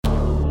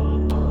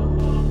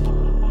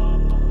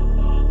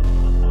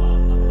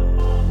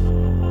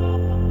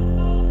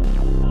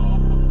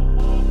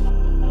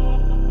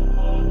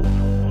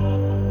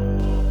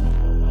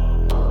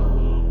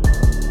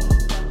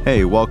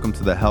Hey, welcome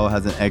to the Hell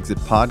Has an Exit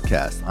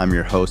podcast. I'm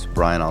your host,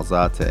 Brian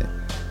Alzate.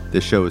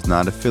 This show is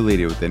not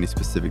affiliated with any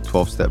specific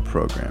 12-step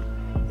program.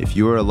 If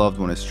you or a loved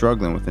one is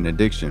struggling with an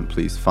addiction,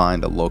 please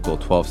find a local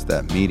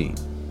 12-step meeting.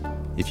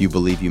 If you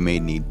believe you may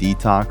need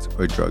detox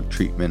or drug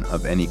treatment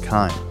of any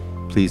kind,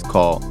 please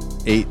call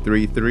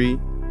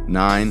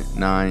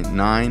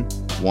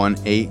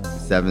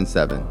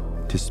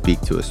 833-999-1877 to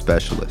speak to a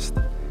specialist.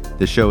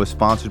 The show is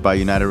sponsored by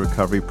United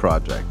Recovery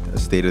Project, a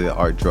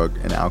state-of-the-art drug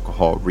and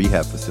alcohol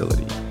rehab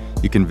facility.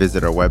 You can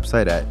visit our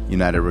website at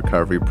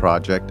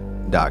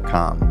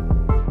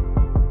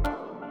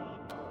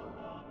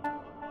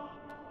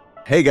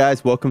unitedrecoveryproject.com. Hey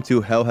guys, welcome to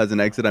Hell Has an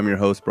Exit. I'm your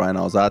host, Brian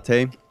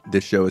Alzate.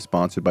 This show is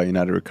sponsored by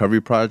United Recovery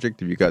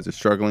Project. If you guys are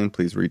struggling,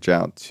 please reach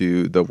out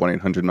to the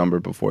 1-800 number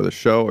before the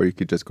show, or you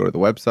could just go to the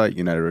website,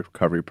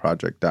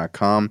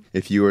 unitedrecoveryproject.com.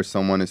 If you or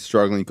someone is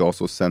struggling, you can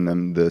also send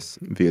them this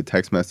via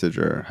text message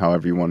or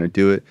however you want to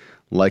do it.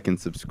 Like and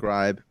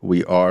subscribe.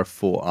 We are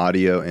full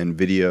audio and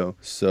video.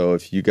 So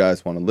if you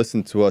guys want to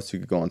listen to us, you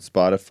could go on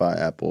Spotify,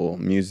 Apple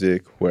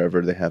Music,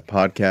 wherever they have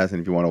podcasts. And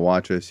if you want to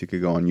watch us, you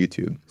could go on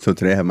YouTube. So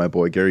today I have my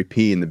boy Gary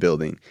P in the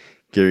building.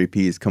 Gary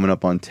P is coming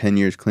up on 10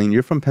 years clean.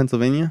 You're from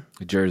Pennsylvania?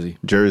 Jersey.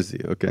 Jersey,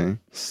 okay.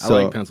 So,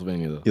 I like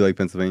Pennsylvania, though. You like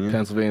Pennsylvania?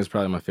 Pennsylvania is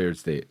probably my favorite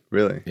state.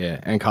 Really?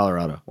 Yeah, and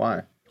Colorado.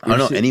 Why? I don't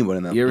know anyone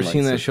in that. You ever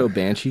seen that show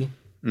Banshee?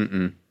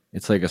 Mm-mm.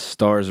 It's like a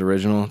Starz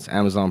original. It's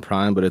Amazon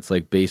Prime, but it's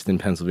like based in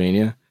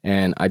Pennsylvania.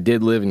 And I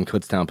did live in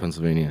Kutztown,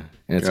 Pennsylvania.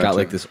 And it's got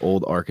like this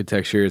old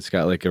architecture. It's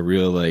got like a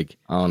real like,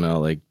 I don't know,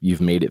 like you've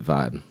made it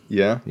vibe.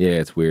 Yeah? Yeah,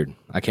 it's weird.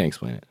 I can't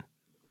explain it.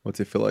 What's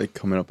it feel like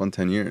coming up on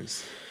 10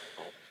 years?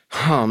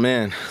 Oh,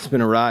 man. It's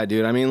been a ride,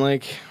 dude. I mean,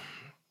 like,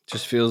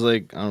 just feels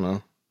like, I don't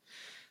know.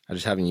 I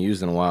just haven't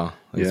used in a while.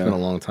 Like, It's been a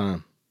long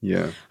time.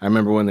 Yeah. I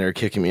remember when they were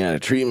kicking me out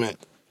of treatment.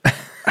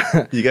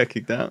 You got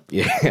kicked out?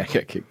 Yeah, I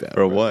got kicked out.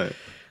 For what?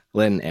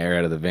 Letting air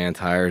out of the van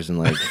tires and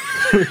like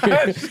Shut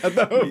the fuck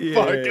up.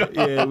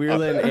 Yeah, we were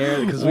letting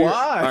air because all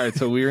right,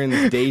 so we were in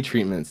this day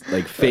treatments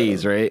like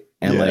phase, right?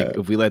 And like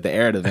if we let the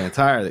air out of the van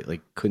tire, they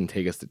like couldn't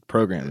take us to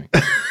programming.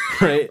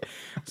 Right?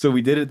 So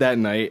we did it that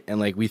night and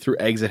like we threw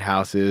eggs at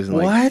houses and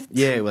like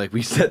like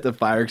we set the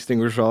fire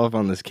extinguisher off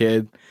on this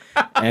kid.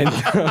 And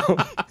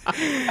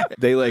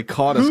they like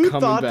caught us coming back. Who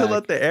thought to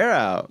let the air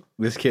out?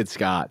 This kid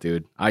Scott,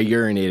 dude. I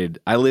urinated.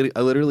 I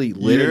literally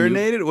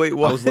urinated. Wait,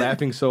 what? I was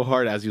laughing so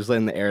hard as he was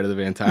letting the air out of the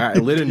van tire. I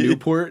lit a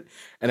Newport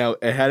and I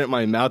had it in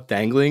my mouth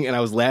dangling, and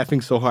I was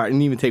laughing so hard. I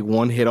didn't even take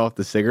one hit off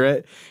the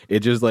cigarette. It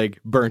just like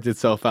burnt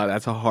itself out.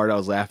 That's how hard I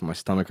was laughing. My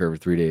stomach hurt for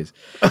 3 days.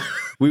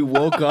 We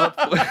woke up.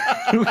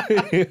 Look,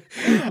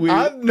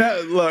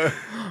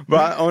 but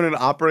I own an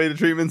operated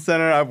treatment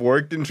center. I've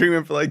worked in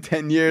treatment for like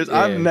 10 years. Yeah.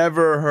 I've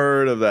never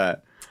heard of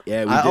that.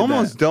 Yeah, I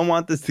almost don't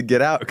want this to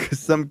get out because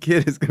some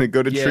kid is going to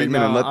go to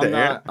treatment and let the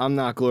air. I'm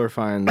not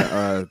glorifying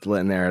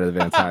letting the air out of the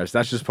van tires.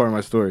 That's just part of my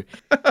story.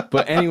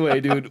 But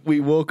anyway, dude, we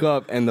woke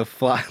up and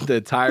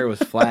the tire was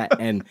flat,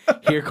 and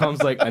here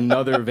comes like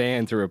another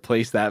van to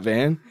replace that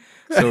van.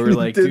 So we're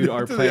like, dude,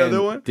 our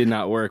plan did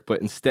not work.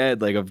 But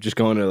instead, like, of just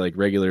going to like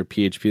regular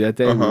PHP that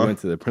day, we went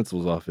to the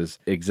principal's office,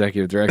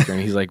 executive director,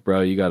 and he's like, bro,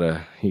 you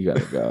gotta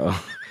go.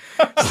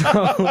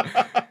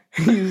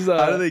 So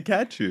how did they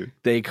catch you?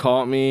 They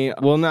caught me.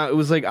 Well, no, it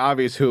was like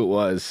obvious who it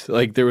was.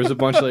 Like there was a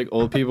bunch of like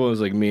old people. It was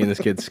like me and this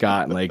kid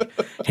Scott, and like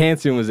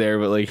Hanson was there,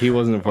 but like he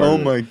wasn't a part of it. Oh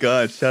my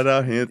god! Shout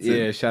out Hanson.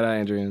 Yeah, shout out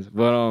Andrew Hanson.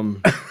 But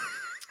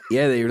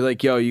yeah, they were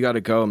like, yo, you got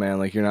to go, man.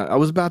 Like you're not. I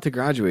was about to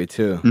graduate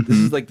too. Mm-hmm. This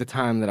is like the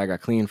time that I got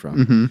clean from.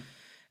 Mm-hmm.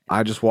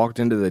 I just walked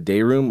into the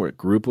day room where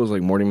group was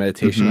like morning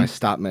meditation. Mm-hmm. I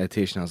stopped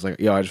meditation. I was like,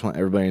 yo, I just want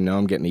everybody to know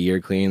I'm getting a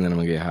year clean, then I'm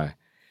gonna get high.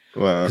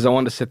 Wow. Because I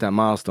wanted to set that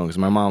milestone, because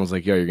my mom was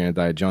like, yo, you're going to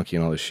die a junkie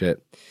and all this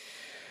shit.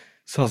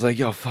 So I was like,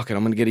 yo, fuck it.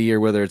 I'm going to get a year,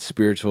 whether it's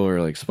spiritual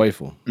or like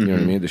spiteful. You know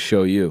what I mean? To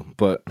show you.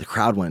 But the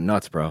crowd went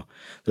nuts, bro.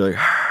 They're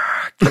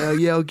like,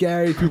 yo,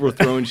 Gary. People were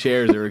throwing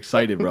chairs. They were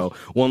excited, bro.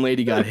 One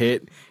lady got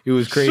hit. It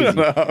was crazy.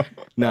 Shut up.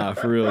 Nah,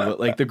 for real. But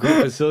like the group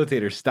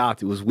facilitator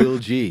stopped. It was Will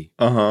G.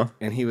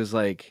 And he was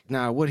like,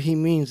 nah, what he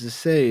means to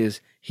say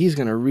is, he's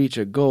gonna reach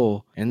a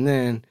goal and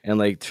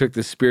like took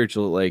the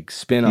spiritual like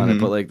spin on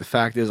it. But like the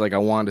fact is, like I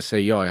wanted to say,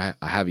 yo, I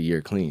have a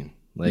year clean.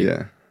 Like,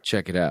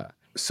 check it out.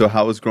 So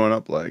how was growing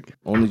up like?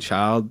 Only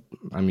child.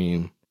 I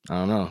mean, I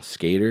don't know,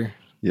 skater.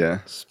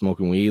 Yeah.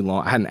 Smoking weed.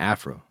 I had an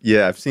afro.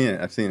 Yeah, I've seen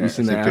it. You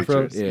seen the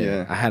afro?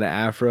 Yeah. I had an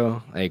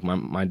afro. Like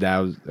my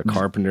dad was a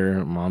carpenter.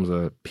 My mom's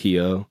a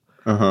PO.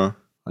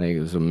 Like it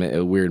was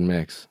a weird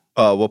mix.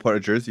 What part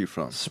of Jersey are you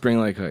from?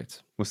 Spring Lake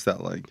Heights. What's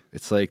that like?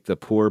 It's like the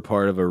poor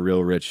part of a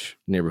real rich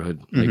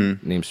neighborhood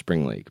like named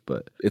Spring Lake,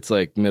 but it's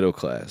like middle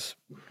class.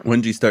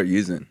 When did you start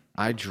using?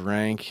 I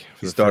drank.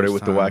 You started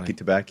with the wacky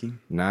tobacco?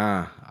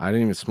 Nah, I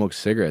didn't even smoke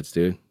cigarettes,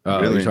 dude.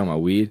 Really? You're talking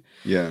about weed?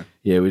 Yeah.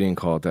 Yeah, we didn't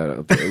call it that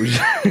up there.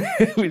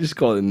 We just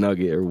called it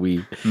nugget or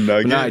weed.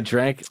 Nugget? But nah, I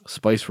drank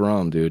spiced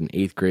rum, dude, in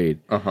 8th grade.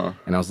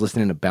 And I was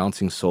listening to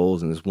Bouncing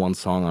Souls and this one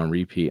song on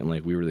repeat, and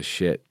like we were the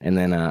shit. And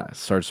then I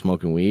started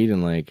smoking weed,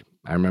 and like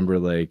I remember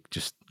like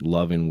just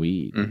loving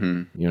weed.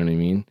 Mm-hmm. You know what I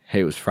mean?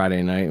 Hey, it was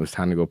Friday night. It was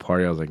time to go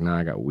party. I was like, nah,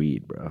 I got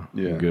weed, bro.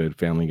 Yeah. I'm good.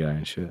 Family Guy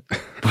and shit.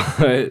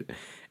 But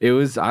it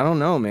was, I don't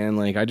know, man.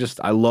 Like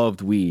I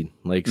loved weed.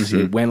 Like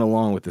it went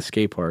along with the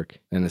skate park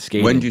and the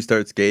skating. When did you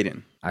start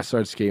skating? I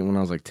started skating when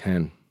I was like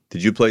 10.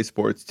 Did you play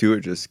sports too or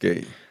just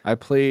skate? I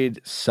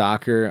played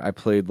soccer. I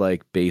played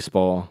like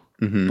baseball.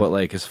 But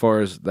like as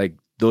far as like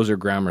those are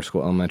grammar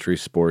school, elementary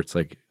sports.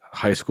 Like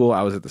high school,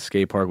 I was at the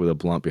skate park with a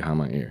blunt behind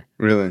my ear.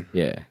 Really?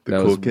 Yeah.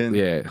 The cool kid?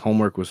 Yeah.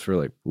 Homework was for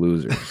like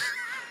losers.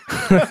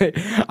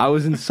 I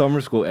was in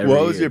summer school every year.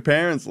 What was your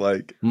parents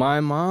like? My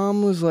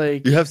mom was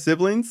like... You have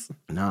siblings?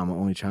 No, I'm an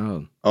only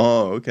child.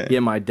 Oh, okay. Yeah,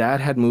 my dad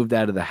had moved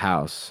out of the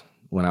house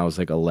when I was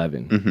like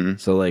 11.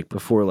 So like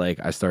before like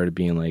I started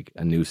being like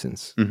a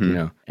nuisance, you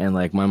know? And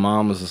like my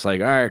mom was just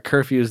like, all right,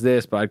 curfew is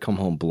this, but I'd come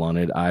home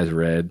blunted, eyes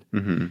red,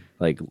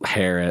 like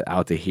hair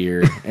out to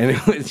here. And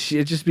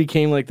it just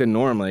became like the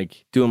norm,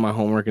 like doing my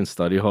homework in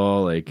study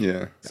hall. Like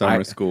Yeah,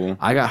 summer school.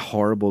 I got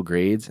horrible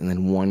grades. And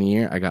then one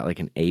year I got like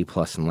an A+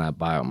 in lab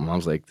bio. My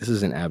mom's like, this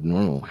isn't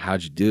abnormal.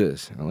 How'd you do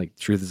this? And I'm like,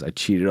 the truth is I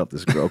cheated up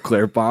this girl,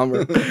 Claire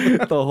Palmer,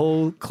 the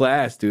whole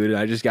class, dude. And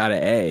I just got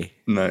an A.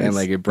 Nice. And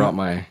like it brought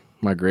my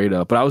grade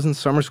up. But I was in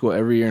summer school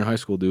every year in high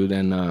school, dude,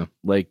 and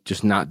like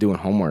just not doing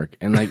homework.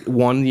 And like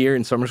one year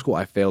in summer school,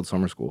 I failed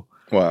summer school.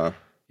 Wow.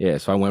 Yeah,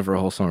 so I went for a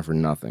whole summer for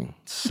nothing.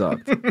 It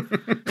sucked.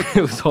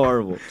 It was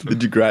horrible.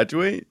 Did you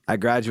graduate? I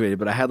graduated,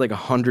 but I had like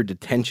 100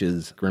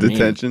 detentions remaining.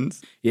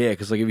 Detentions? Yeah,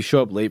 because like if you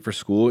show up late for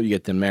school, you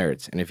get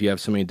demerits. And if you have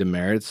so many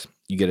demerits,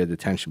 you get a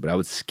detention. But I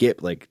would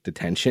skip like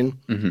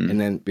detention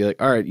and then be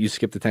like, all right, you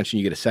skip detention,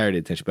 you get a Saturday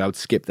detention. But I would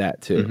skip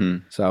that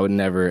too. So I would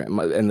never.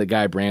 And the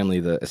guy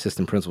Brantley, the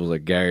assistant principal, was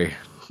like, Gary,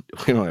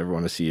 we don't ever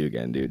want to see you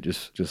again, dude.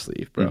 Just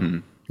leave,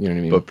 bro. You know what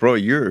I mean? But bro,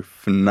 you're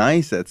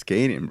nice at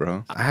skating,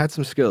 bro. I had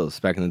some skills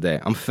back in the day.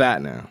 I'm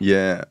fat now.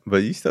 Yeah,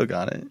 but you still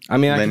got it. I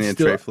mean, I Landing could a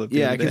still, tray flip the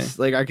yeah, other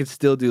day. I could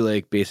still do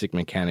like basic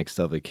mechanic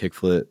stuff like kick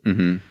flip,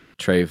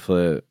 tray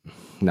flip,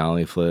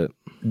 nollie flip.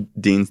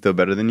 Dean's still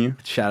better than you?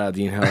 Shout out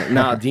Dean Heller.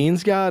 Nah,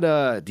 Dean's got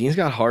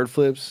hard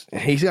flips.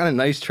 He's got a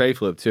nice tray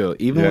flip too.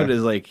 Even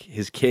with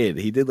his kid,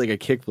 he did like a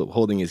kick flip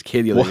holding his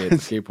kid the other day at the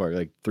skate park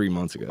like 3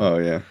 months ago. Oh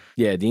yeah.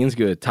 Yeah, Dean's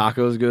good.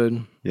 Taco's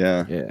good.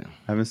 Yeah. Yeah.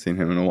 I haven't seen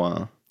him in a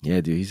while. Yeah,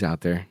 dude, he's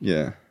out there.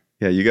 Yeah.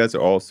 Yeah, you guys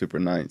are all super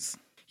nice.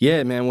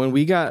 Yeah, man. When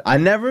we got, I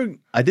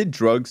did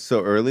drugs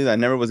so early that I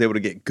never was able to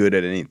get good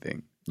at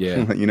anything.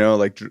 yeah, You know,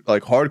 like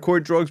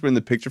hardcore drugs were in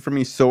the picture for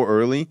me so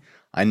early.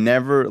 I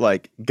never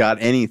like got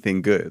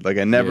anything good. Like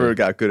I never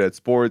got good at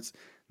sports,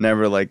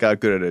 never like got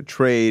good at a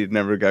trade,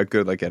 never got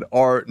good like at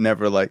art,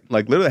 never like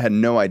literally had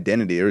no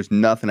identity. There was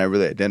nothing I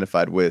really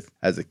identified with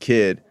as a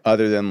kid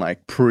other than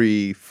like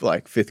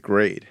fifth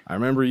grade. I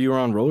remember you were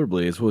on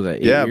rollerblades. What was that?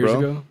 8 Yeah, years bro.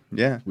 ago?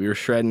 Yeah. We were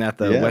shredding at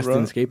the Yeah, Weston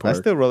bro. skate park. I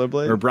still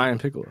rollerblade. Or Brian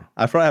Piccolo.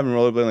 I probably haven't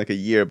rollerbladed in like a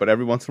year, but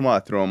every once in a while I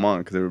throw them on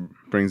because it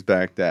brings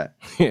back that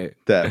Yeah.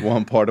 that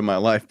one part of my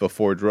life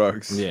before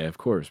drugs. Yeah, of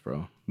course,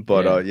 bro.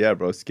 But yeah,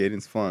 bro,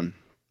 skating's fun.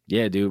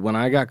 Yeah, dude. When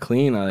I got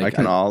clean, I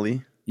can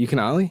ollie. You can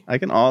ollie? I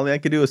can ollie. I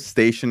could do a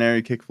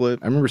stationary kickflip.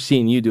 I remember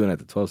seeing you doing it at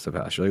the 12-step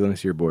house. You're like, let me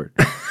see your board.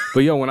 But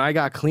yo, when I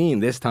got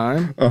clean this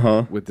time,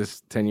 with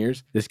this 10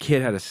 years, this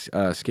kid had a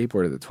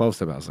skateboard at the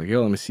 12-step house. Like,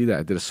 yo, let me see that.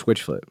 I did a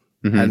switch flip.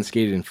 I hadn't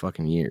skated in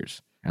fucking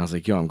years. And I was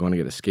like, yo, I'm going to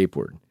get a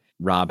skateboard.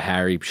 Rob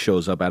Harry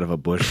shows up out of a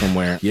bush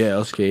somewhere. Yeah,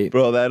 I'll skate.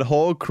 Bro, that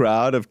whole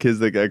crowd of kids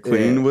that got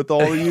clean with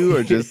all of you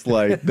are just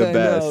like the I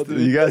best. know,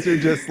 You guys are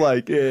just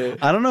like,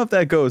 I don't know if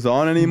that goes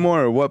on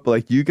anymore or what, but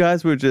like you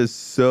guys were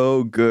just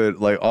so good.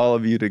 Like all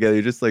of you together,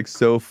 you're just like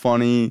so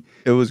funny.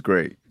 It was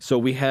great. So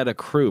we had a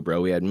crew,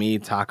 bro. We had me,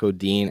 Taco,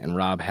 Dean, and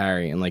Rob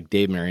Harry, and like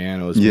Dave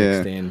Mariano was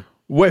mixed in.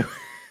 Wait.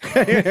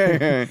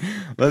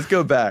 Let's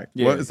go back.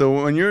 Yeah.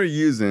 So when you're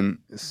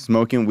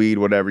smoking weed,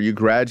 whatever, you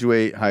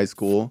graduate high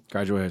school.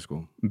 Graduate high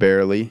school.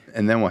 Barely.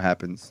 And then what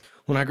happens?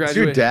 When I Is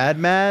graduated, your dad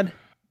mad?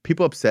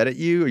 People upset at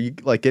you? Are you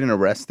like getting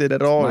arrested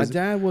at all? my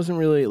dad wasn't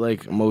really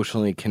like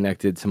emotionally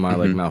connected to my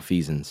like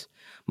malfeasance.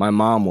 My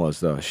mom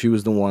was though. She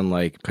was the one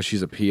like, cause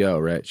she's a PO,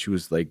 right? She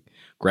was like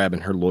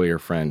grabbing her lawyer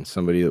friend,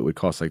 somebody that would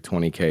cost like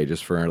 $20K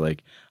just for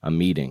like a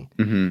meeting,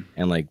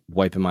 and like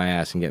wiping my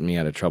ass and getting me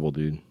out of trouble,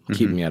 dude,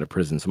 keeping me out of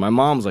prison. So my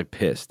mom's like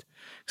pissed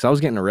because I was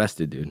getting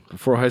arrested, dude,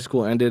 before high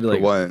school ended.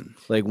 Like For what?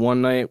 Like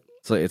one night,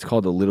 it's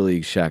called the Little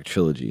League Shack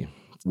trilogy.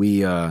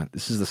 We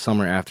this is the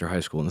summer after high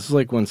school, and this is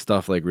like when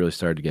stuff like really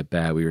started to get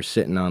bad. We were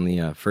sitting on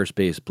the first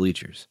base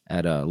bleachers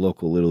at a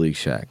local Little League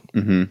Shack.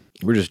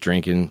 We're just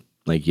drinking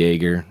like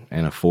Jaeger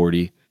and a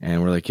 40.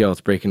 And we're like, yo,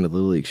 let's break into the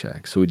Little League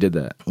Shack. So we did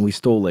that. We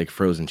stole like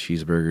frozen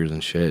cheeseburgers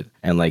and shit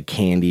and like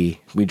candy.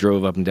 We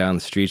drove up and down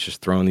the streets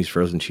just throwing these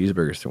frozen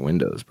cheeseburgers through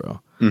windows, bro.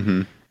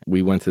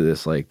 We went to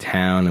this like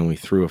town and we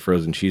threw a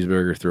frozen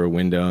cheeseburger through a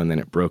window and then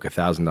it broke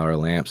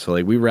 $1,000 lamp. So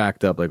like we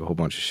racked up like a whole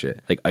bunch of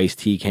shit. Like iced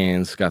tea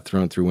cans got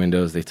thrown through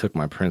windows. They took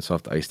my prints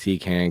off the iced tea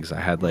can because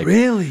I had like...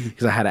 Really?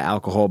 Because I had an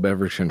alcohol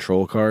beverage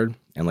control card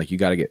and like you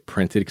got to get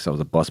printed because I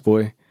was a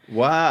busboy.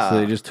 Wow. So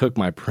they just took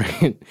my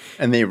print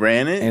and they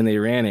ran it? and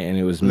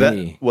it was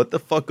me. What the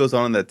fuck goes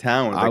on in that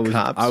town? I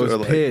was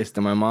like, pissed,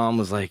 and my mom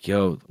was like,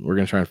 "Yo, we're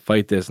gonna try and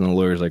fight this," and the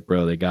lawyer's like,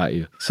 "Bro, they got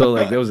you." So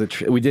like, there was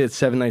we did it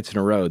 7 nights in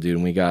a row, dude,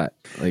 and we got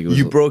like, it was,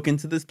 you broke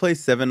into this place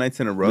 7 nights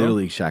in a row.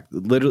 literally, Shaq.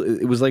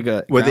 Literally, it was like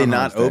a. Were they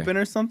not Groundhog's Day. open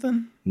or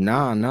something?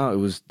 Nah, no, it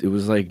was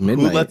like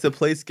midnight. Who lets a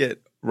place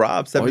get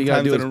robbed 7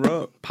 times in a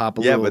row? Pop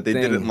a yeah, little but they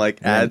thing. didn't like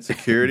add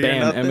security or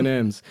Bam, nothing.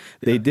 M&Ms.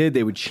 They did.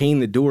 They would chain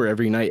the door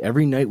every night.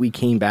 Every night we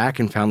came back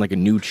and found like a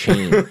new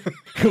chain.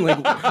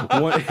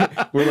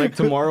 We're like,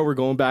 tomorrow we're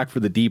going back for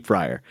the deep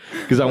fryer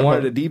because I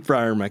wanted a deep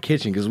fryer in my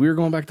kitchen because we were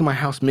going back to my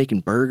house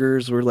making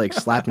burgers. We're like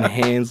slapping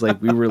hands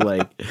like we were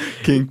like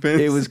Kingpins.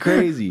 It was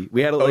crazy.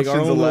 We had like our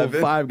Ocean's own 11.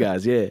 little Five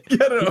Guys. Yeah.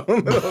 Get it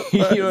on the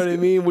You know what I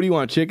mean? What do you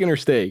want, chicken or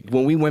steak?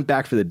 When we went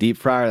back for the deep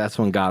fryer, that's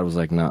when God was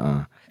like,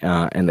 "Nuh-uh."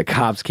 And the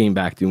cops came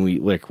back, and we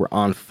like were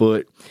on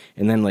foot,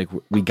 and then like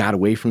we got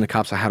away from the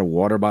cops. I had a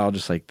water bottle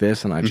just like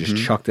this, and I just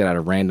chucked it at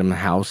a random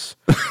house,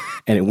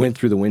 and it went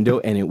through the window,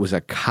 and it was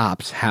a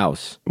cop's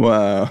house.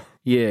 Wow.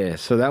 Yeah,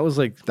 so that was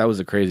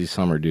a crazy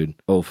summer, dude.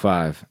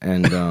 05.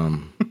 And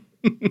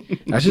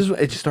it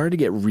just started to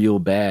get real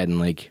bad, and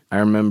like I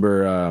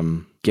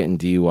remember getting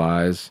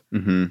DUIs,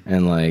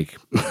 and like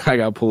I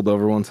got pulled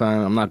over one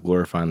time. I'm not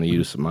glorifying the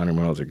use of minor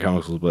modes or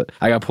chemicals, but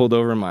I got pulled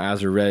over and my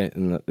eyes were red,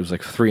 and it was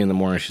like 3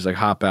 a.m. She's like,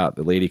 "Hop out,"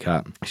 the lady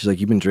cop. She's like,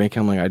 "You been drinking?"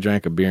 I'm like, "I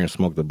drank a beer and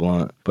smoked a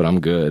blunt, but I'm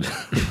good."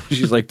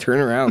 She's like, "Turn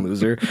around,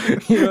 loser."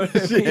 You know what I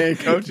mean? She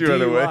handcuffed you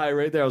right away. DUI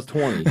right there. I was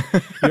 20. You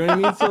know what I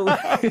mean? So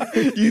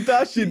like, You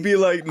thought she'd be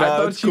like, "Nah, I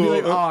thought it's she'd cool." be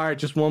like, "Oh, all right,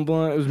 just one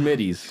blunt." It was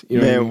middies. You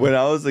know what I Man, mean? when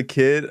I was a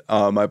kid,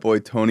 my boy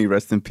Tony,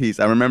 rest in peace.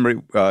 I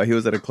remember he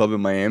was at a club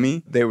in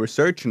Miami. They were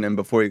searching him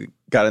before he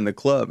got in the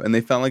club, and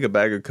they found like a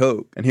bag of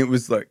coke, and he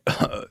was like,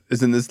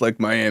 "Isn't this like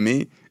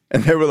Miami?"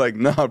 And they were like,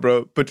 "Nah,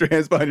 bro, put your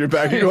hands behind your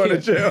back. You're going to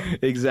jail."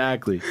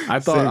 Exactly. I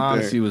Same thought thing.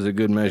 honesty was a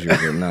good measure,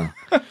 but no.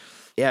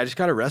 Yeah, I just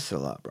got arrested a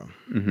lot, bro.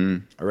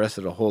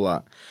 Arrested a whole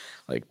lot.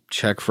 Like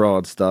check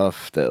fraud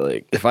stuff that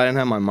like if I didn't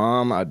have my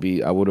mom, I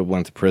would have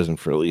went to prison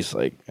for at least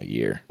like a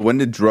year. When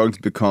did drugs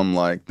become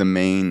like the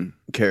main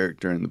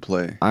character in the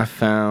play? I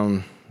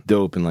found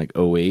dope in like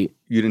 08.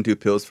 You didn't do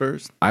pills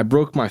first? I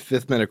broke my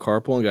 5th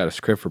metacarpal and got a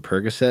script for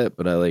Percocet,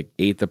 but I like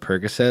ate the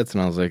Percocets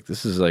and I was like,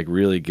 this is like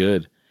really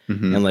good.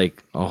 And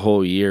like a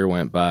whole year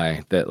went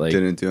by that like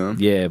Didn't do them?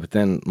 Yeah, but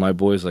then my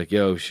boy's like,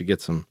 "Yo, we should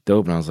get some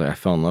dope," and I was like, I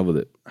fell in love with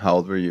it. How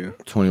old were you?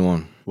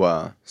 21.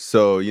 Wow.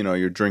 So,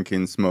 you're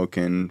drinking,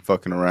 smoking,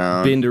 fucking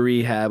around. Been to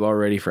rehab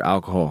already for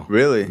alcohol.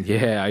 Really?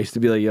 Yeah, I used to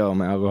be like, "Yo,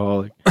 I'm an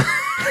alcoholic,"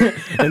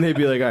 and they'd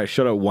be like, "All right,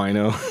 shut up,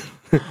 wino."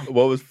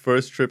 What was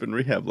first trip in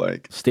rehab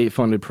like?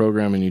 State-funded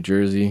program in New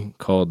Jersey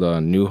called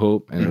New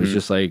Hope, and it was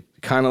just like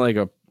kind of like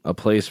a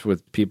place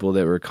with people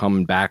that were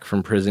coming back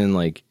from prison,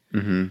 like.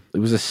 It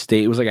was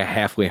it was like a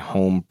halfway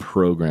home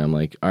program.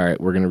 Like, all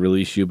right, we're going to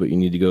release you, but you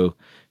need to go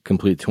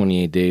complete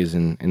 28 days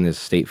in this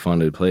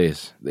state-funded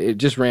place. It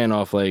just ran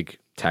off like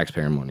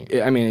taxpayer money.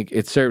 I mean,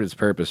 it served its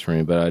purpose for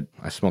me, but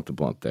I smoked a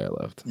blunt there, I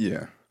left.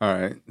 Yeah. All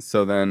right.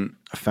 So then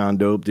I found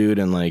dope, dude,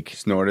 and like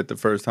snorted the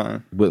first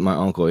time? with my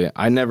uncle. Yeah,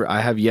 I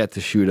have yet to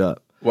shoot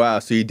up. Wow.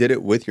 So you did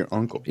it with your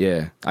uncle?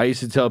 Yeah, I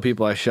used to tell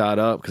people I shot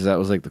up because that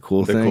was like the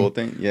cool thing. The cool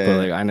thing? Yeah.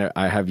 But like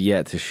I have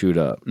yet to shoot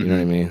up. You know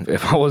what I mean?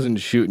 If I wasn't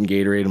shooting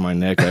Gatorade in my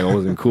neck, I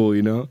wasn't cool.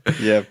 You know?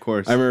 Yeah, of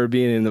course. I remember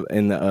being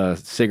in the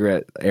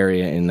cigarette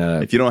area in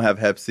If you don't have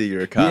Hep C,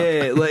 you're a cop.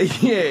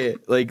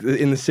 like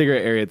in the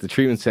cigarette area at the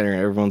treatment center,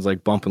 everyone's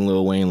like bumping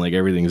Lil Wayne like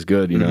everything's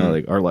good, you know,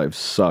 like our lives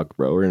suck,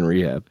 bro. We're in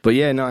rehab. But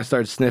yeah, no, I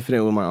started sniffing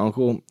it with my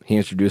uncle. He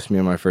introduced me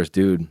to my first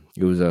dude.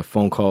 It was a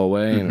phone call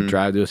away and a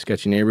drive to a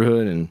sketchy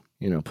neighborhood and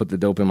put the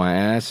dope in my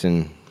ass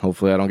and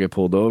hopefully I don't get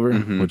pulled over,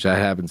 which I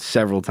happened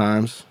several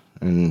times.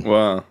 And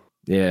Wow.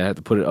 yeah, I had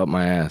to put it up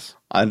my ass.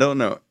 I don't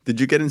know. Did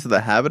you get into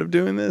the habit of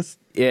doing this?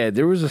 Yeah,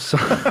 there was a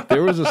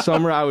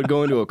summer I would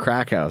go into a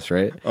crack house,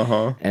 right?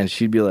 And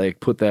she'd be like,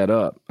 "Put that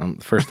up." The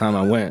first time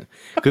I went,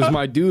 because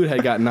my dude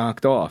had got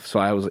knocked off, so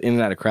I was in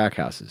and out of crack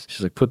houses.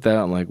 She's like, "Put that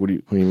up." I'm like, "What do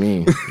you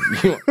mean?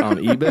 On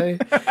eBay?"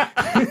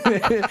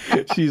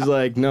 She's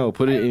like, "No,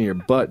 put it in your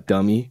butt,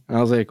 dummy." And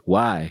I was like,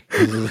 "Why?"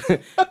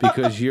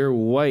 Because you're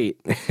white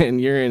and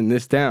you're in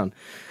this town.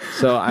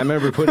 So I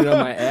remember putting it on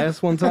my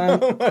ass one time.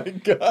 Oh my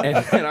God.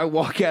 And then I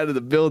walk out of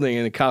the building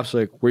and the cops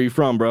are like, "Where you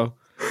from, bro?"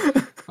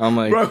 I'm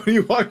like, Bro, when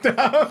you walked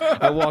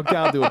out. I walked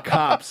out to a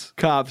cops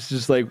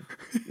just like,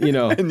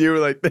 And you were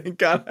like, thank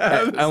God I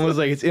have this. I was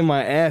like, it's in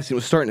my ass. It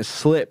was starting to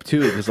slip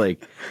too. It was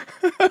like,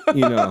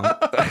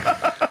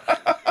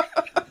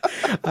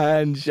 I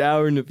hadn't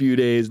showered in a few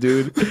days,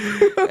 dude.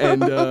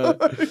 And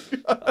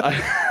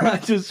I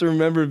just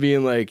remember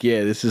being like,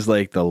 yeah, this is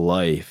like the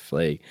life,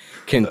 like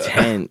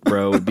content,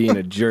 bro, with being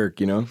a jerk,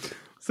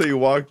 So you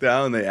walked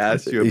out and they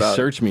asked you They about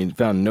searched me and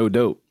found no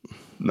dope.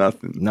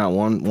 nothing. Not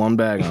one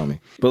bag on me.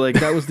 But like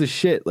that was the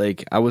shit.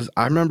 Like I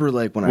remember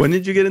like When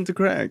did you get into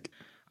crack?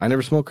 I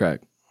never smoked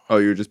crack. Oh,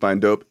 you were just buying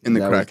dope in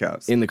the That crack was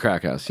house. In the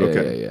crack house. Yeah,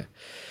 Okay. yeah.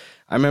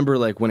 I remember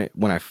like when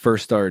I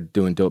first started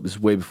doing dope, this is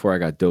way before I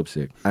got dope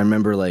sick. I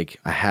remember like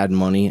I had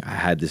money. I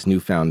had this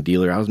newfound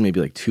dealer. I was maybe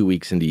like 2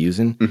 weeks into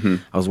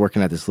using. I was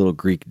working at this little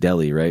Greek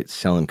deli, right?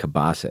 Selling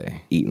kibase,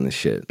 eating the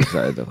shit.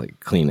 So I had to like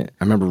clean it.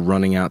 I remember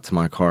running out to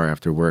my car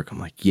after work. I'm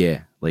like,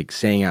 yeah. Like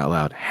saying out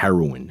loud,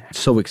 heroin.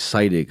 So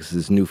excited because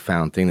this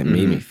newfound thing that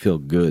made me feel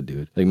good,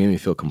 dude. Like made me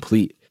feel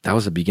complete. That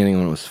was the beginning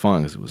when it was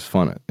fun, because it was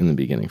fun in the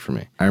beginning for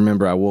me. I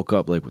remember I woke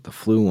up like with the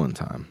flu one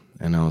time,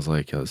 and I was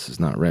like, yo, this is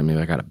not right.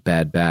 Maybe I got a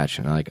bad batch.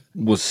 And I like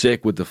was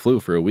sick with the flu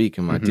for a week,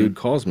 and my dude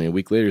calls me a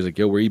week later. He's like,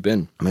 yo, where you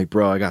been? I'm like,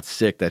 bro, I got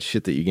sick. That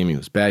shit that you gave me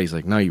was bad. He's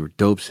like, no, you were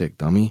dope sick,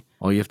 dummy.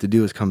 All you have to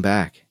do is come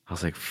back. I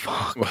was like,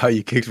 fuck. Wow,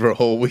 you kicked for a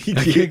whole week.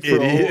 I kicked for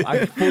a whole,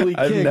 I fully kicked.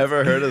 I've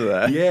never heard of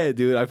that. Yeah,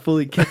 dude, I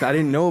fully kicked. I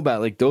didn't know about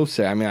like dope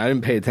sick. I mean, I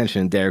didn't pay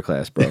attention in DARE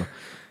class, bro.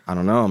 I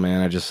don't know,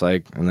 man. I just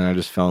like, and then I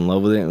just fell in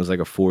love with it. It was like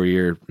a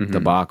 4-year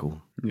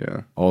debacle.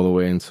 Yeah. All the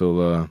way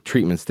until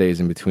treatment stays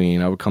in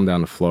between. I would come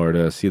down to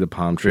Florida, see the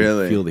palm tree,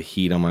 feel the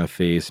heat on my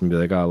face, and be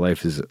like, oh,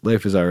 life is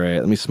all right.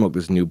 Let me smoke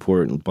this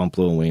Newport and bump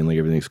Lil Wayne like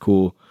everything's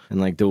cool.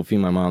 And like dope feed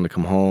my mom to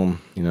come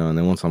home, you know, and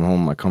then once I'm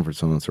home, my comfort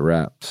zone, it's a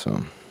wrap.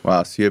 So.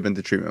 Wow, so you've been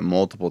to treatment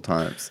multiple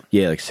times.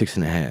 Yeah, like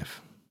 6.5.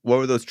 What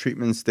were those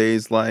treatment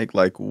stays like?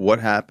 Like what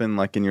happened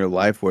like in your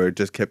life where it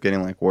just kept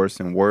getting like worse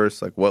and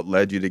worse? Like what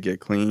led you to get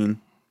clean?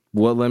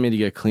 What led me to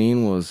get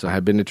clean was I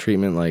had been to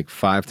treatment like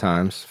 5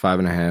 times,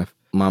 5.5.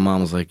 My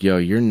mom was like, yo,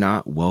 you're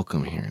not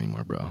welcome here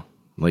anymore, bro.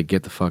 Like,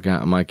 get the fuck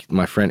out.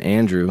 My friend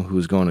Andrew, who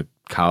was going to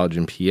college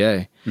in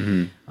PA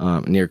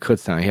near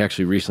Kutztown, he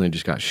actually recently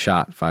just got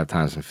shot 5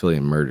 times in Philly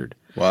and murdered.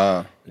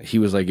 Wow. He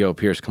was like, yo,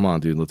 Pierce, come on,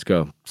 dude, let's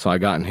go. So I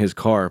got in his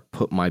car,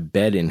 put my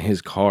bed in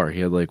his car.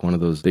 He had like one of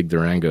those big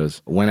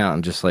Durangos. Went out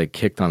and just like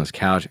kicked on his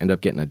couch, ended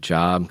up getting a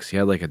job because he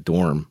had like a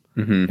dorm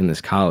in this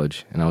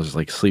college. And I was just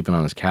like sleeping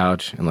on his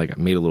couch and like I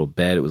made a little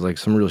bed. It was like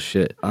some real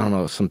shit. I don't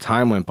know. Some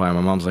time went by.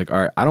 My mom's like, all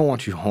right, I don't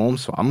want you home.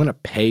 So I'm going to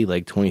pay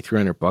like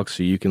 $2,300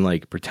 so you can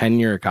like pretend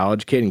you're a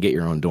college kid and get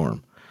your own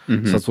dorm. So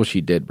that's what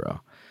she did,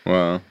 bro.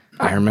 Wow.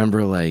 I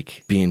remember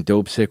like being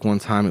dope sick one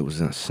time. It was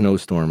in a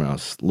snowstorm. I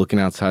was looking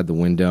outside the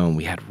window and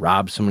we had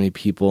robbed so many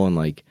people, and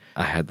like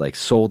I had like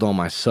sold all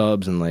my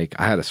subs, and like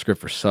I had a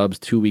script for subs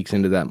 2 weeks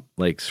into that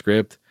like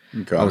script.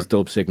 I was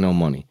dope sick, no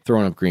money,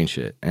 throwing up green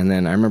shit. And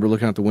then I remember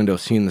looking out the window,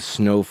 seeing the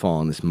snow fall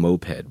on this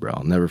moped, bro.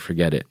 I'll never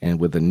forget it. And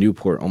with the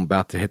Newport, I'm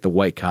about to hit the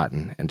white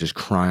cotton and just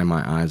crying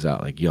my eyes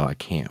out like, yo, I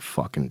can't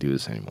fucking do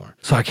this anymore.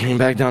 So I came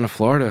back down to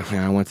Florida and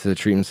I went to the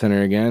treatment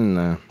center again.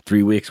 And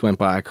 3 weeks went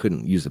by. I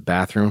couldn't use the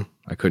bathroom.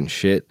 I couldn't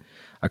shit.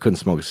 I couldn't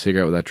smoke a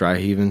cigarette without dry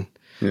heaving.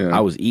 Yeah.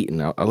 I was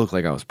eating. I looked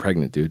like I was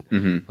pregnant, dude.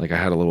 Like I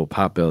had a little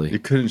pot belly. You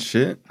couldn't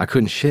shit? I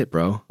couldn't shit,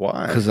 bro.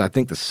 Why? Because I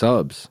think the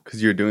subs.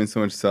 Because you're doing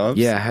so much subs?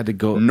 Yeah, I had to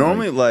go.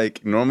 Normally,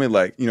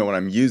 you know, when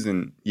I'm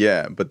using,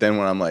 yeah. But then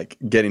when I'm like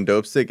getting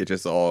dope sick, it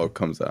just all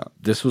comes out.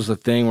 This was a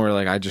thing where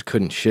like I just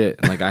couldn't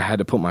shit. Like I had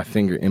to put my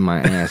finger in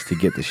my ass to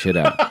get the shit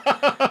out.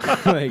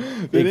 Like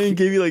they didn't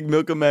give you like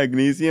milk of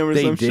magnesium or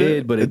some shit? They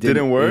did, but it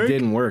didn't work? It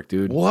didn't work,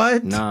 dude.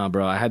 What? Nah,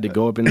 bro. I had to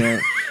go up in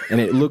there and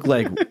it looked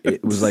like,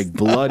 it was like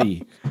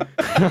bloody.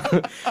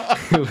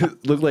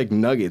 It looked like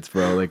nuggets,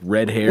 bro, like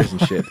red hairs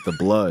and shit, the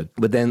blood.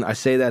 But then I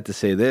say that to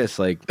say this,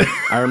 like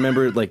I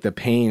remember like the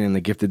pain and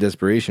the gift of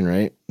desperation,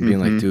 right? Being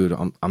like, dude,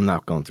 I'm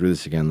not going through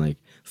this again. Like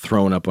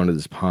throwing up under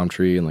this palm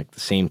tree, and like the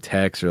same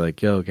texts are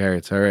like, yo, Gary,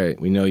 it's all right.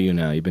 We know you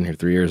now. You've been here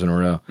 3 years in a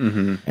row.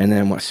 And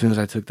then as soon as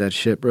I took that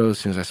shit, bro, as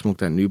soon as I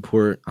smoked that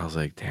Newport, I was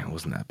like, damn, it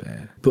wasn't that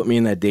bad. Put me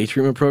in that day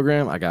treatment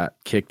program. I got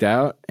kicked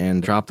out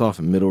and dropped off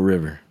at Middle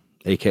River,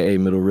 a.k.a.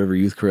 Middle River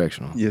Youth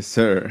Correctional. Yes,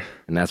 sir.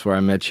 And that's where I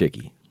met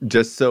Chicky.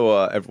 Just so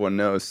everyone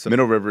knows, so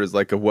Middle River is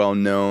like a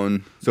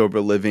well-known sober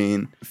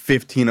living,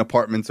 15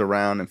 apartments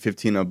around and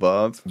 15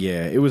 above.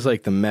 Yeah, it was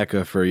like the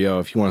mecca for, yo,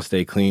 if you want to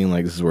stay clean,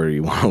 like this is where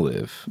you want to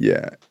live.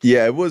 Yeah.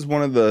 Yeah, it was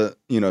one of the,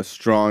 you know,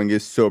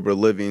 strongest sober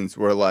livings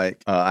where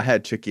like, I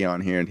had Chicky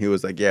on here and he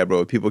was like, yeah,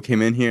 bro, if people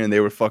came in here and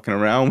they were fucking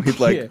around, we'd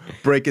like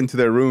break into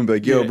their room and be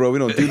like, yo, bro, we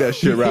don't do that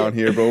shit around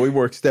here, bro. We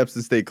work steps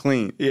to stay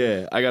clean.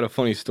 Yeah, I got a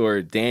funny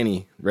story.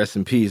 Danny, rest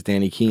in peace,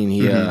 Danny Keene,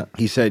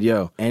 he said,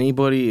 yo,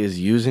 anybody is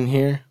using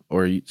here,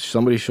 or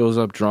somebody shows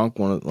up drunk,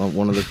 one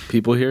of the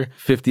people here,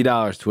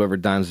 $50 to whoever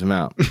dimes them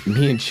out.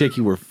 Me and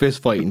Chicky were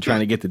fist fighting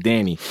trying to get to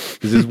Danny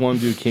because this one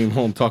dude came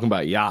home talking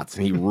about yachts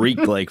and he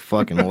reeked like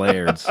fucking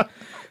Lairds.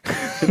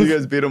 You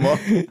guys beat him up?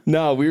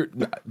 No,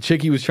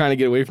 Chicky was trying to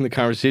get away from the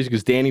conversation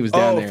because Danny was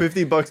down there.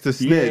 $50 to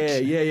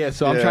snitch. Yeah.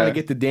 So I'm trying to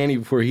get to Danny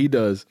before he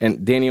does.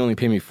 And Danny only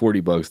paid me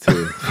 $40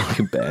 too.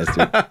 Fucking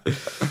bastard.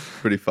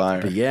 Pretty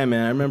fire. But yeah,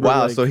 man, I remember.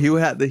 Wow, so he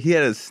had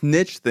a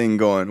snitch thing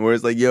going, where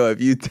it's like, yo, if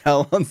you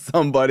tell on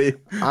somebody,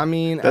 I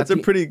mean, that's a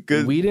pretty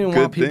good. We didn't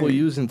want people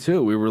using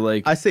too. We were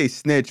like, I say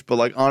snitch, but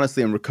like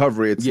honestly, in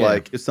recovery, it's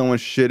like if someone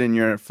shit in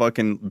your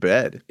fucking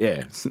bed.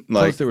 Yeah, like,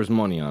 plus there was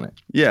money on it.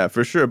 Yeah,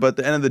 for sure. But at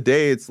the end of the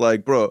day, it's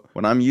like, bro,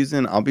 when I'm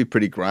using, I'll be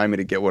pretty grimy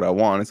to get what I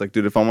want. It's like,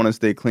 dude, if I want to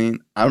stay clean,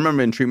 I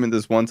remember in treatment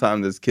this one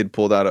time, this kid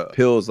pulled out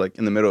pills like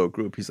in the middle of a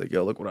group. He's like,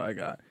 yo, look what I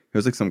got. It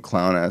was like some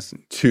clown ass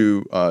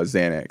 2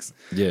 Xanax.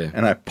 Yeah.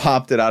 And I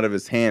popped it out of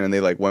his hand and they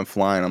like went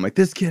flying. I'm like,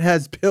 this kid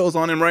has pills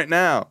on him right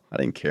now. I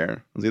didn't care.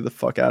 I was like, get the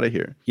fuck out of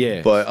here.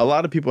 Yeah. But a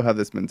lot of people have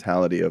this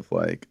mentality of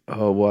like,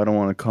 oh, well, I don't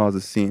want to cause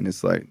a scene.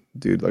 It's like,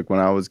 dude, like when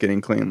I was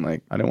getting clean,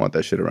 like I didn't want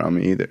that shit around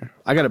me either.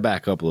 I got to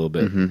back up a little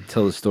bit,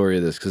 tell the story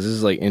of this, because this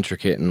is like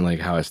intricate and like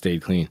how I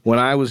stayed clean. When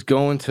I was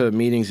going to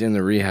meetings in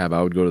the rehab,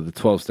 I would go to the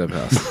 12-step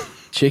house.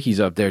 Chicky's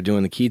up there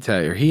doing the key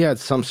tag, or he had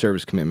some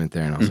service commitment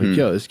there, and I was like,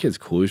 yo, this kid's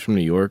cool. He's from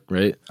New York,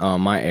 right?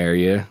 My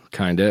area,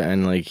 kind of,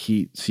 and like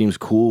he seems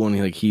cool,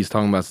 and he's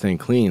talking about staying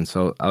clean.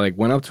 So I like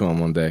went up to him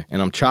one day, and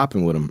I'm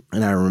chopping with him,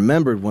 and I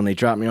remembered when they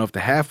dropped me off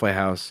the halfway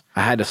house,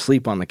 I had to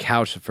sleep on the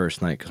couch the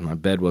first night because my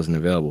bed wasn't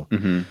available.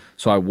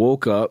 So I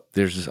woke up,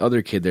 there's this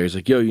other kid there. He's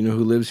like, yo, you know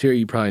who lives here?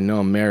 You probably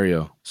know him,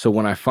 Mario. So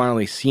when I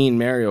finally seen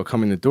Mario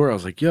come in the door, I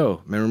was like,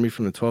 yo, remember me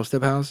from the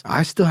 12-step house?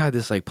 I still had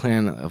this like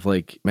plan of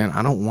like, man,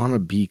 I don't want to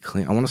be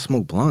clean. I want to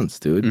smoke blunts,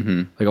 dude.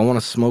 Like I want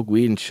to smoke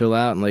weed and chill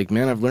out. And like,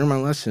 man, I've learned my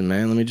lesson,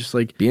 man. Let me just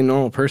like be a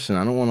normal person.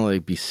 I don't want to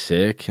like be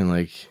sick and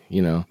like,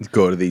 you know.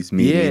 Go to these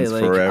meetings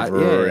like,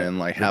 forever and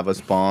like have us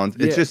bonds.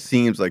 It just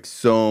seems like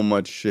so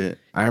much shit.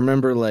 I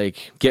remember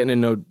like getting to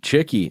know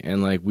Chicky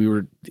and like we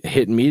were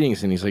hitting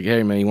meetings and he's like,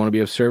 hey man, you want to be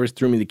of service?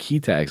 Threw me the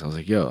key tags. I was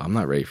like, yo, I'm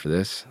not ready for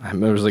this. I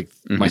remember it was like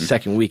my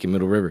second week in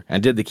Middle River. I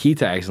did the key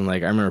tags and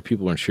like I remember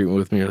people were in treatment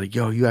with me. They're like,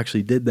 yo, you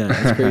actually did that.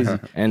 That's crazy.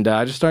 And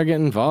I just started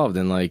getting involved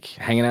and like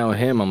hanging out with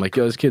him. I'm like,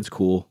 yo, this kid's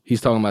cool.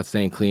 He's talking about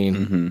staying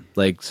clean.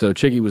 Like, so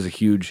Chicky was a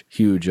huge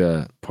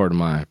part of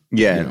my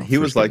he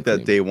was like that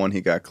clean. Day one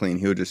he got clean.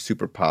 He was just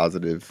super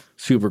positive.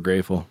 Super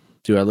grateful.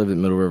 Dude, I lived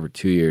in Middle River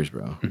 2 years,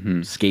 bro.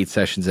 Skate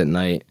sessions at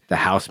night. The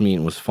house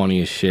meeting was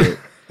funny as shit.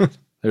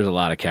 There's a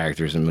lot of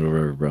characters in Middle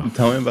River, bro.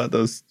 Tell me about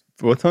those.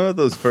 Well, tell me about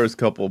those first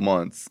couple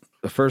months.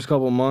 The first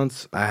couple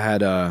months, I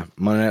had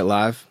Monday Night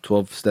Live.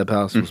 12-Step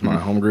House was my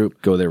home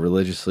group. Go there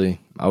religiously.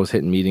 I was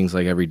hitting meetings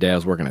like every day. I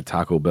was working at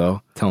Taco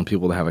Bell, telling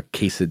people to have a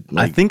case of.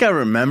 Like, I think I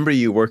remember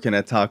you working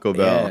at Taco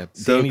Bell. Yeah,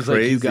 so Danny's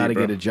crazy, like, you got to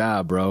bro. get a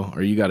job, bro,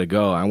 or you got to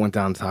go. I went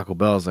down to Taco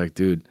Bell. I was like,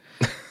 dude.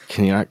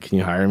 Can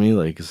you hire me?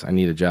 Like, 'cause I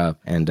need a job.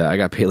 And I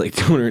got paid like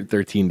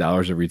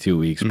 $213 every 2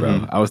 weeks,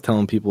 bro. I was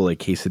telling people like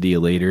quesadilla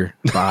later,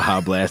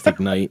 Baja Blast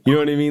Ignite. You know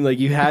what I mean? Like,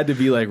 you had to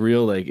be like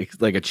real, like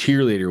a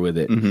cheerleader with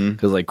it.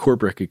 Because like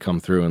corporate could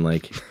come through. And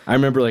like, I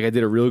remember like I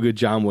did a real good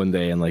job one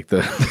day and like the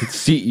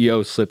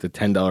CEO slipped a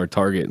 $10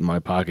 target in my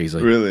pocket. He's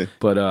like, really?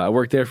 But I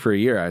worked there for a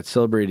year. I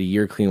celebrated a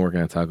year clean working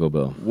at Taco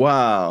Bell.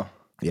 Wow.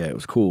 Yeah, it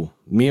was cool.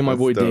 Me and my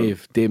boy dope.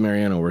 Dave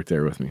Mariano worked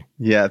there with me.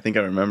 Yeah, I think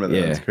I remember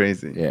that. That's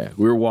crazy. Yeah,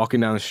 we were walking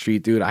down the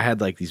street, dude. I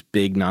had like these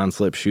big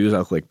non-slip shoes. I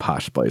looked like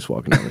Posh Spice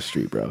walking down the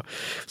street, bro.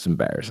 It's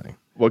embarrassing.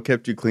 What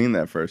kept you clean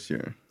that first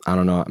year? I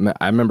don't know.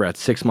 I remember at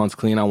 6 months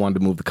clean, I wanted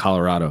to move to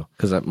Colorado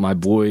because my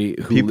boy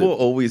who people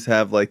always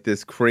have like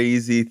this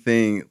crazy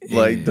thing.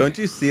 Like, don't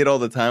you see it all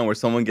the time where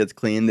someone gets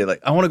clean? They're like,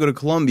 I want to go to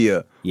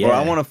Colombia, or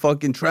I want to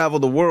fucking travel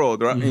the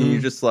world, and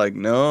you're just like,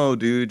 no,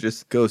 dude,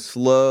 just go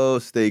slow,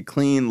 stay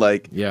clean.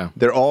 Like,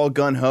 they're all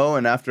gun ho,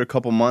 and after a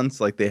couple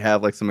months, like they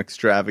have like some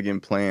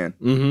extravagant plan.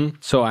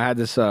 So I had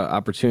this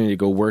opportunity to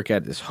go work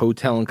at this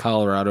hotel in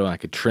Colorado. I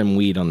could trim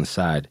weed on the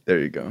side. There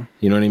you go.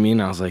 You know what I mean?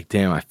 I was like,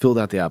 damn. I filled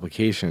out the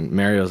application.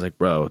 Mario was like,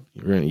 bro,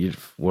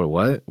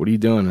 what are you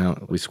doing now?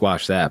 We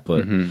squashed that,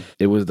 but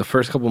it was the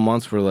first couple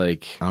months were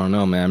like, I don't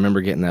know, man. I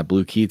remember getting that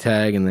blue key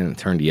tag and then it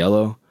turned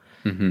yellow.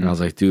 And I was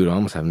like, dude, I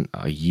almost have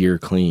a year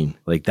clean.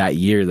 Like that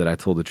year that I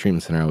told the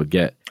treatment center I would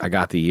get. I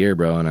got the year,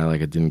 bro, and I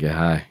didn't get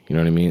high. You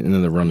know what I mean? And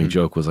then the running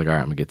joke was like, all right,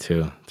 I'm gonna get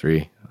 2,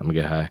 3, I'm gonna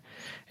get high.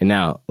 And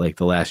now, like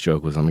the last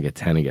joke was I'm gonna get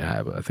 10 and get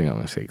high, but I think I'm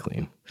gonna stay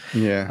clean.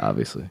 Yeah.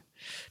 Obviously.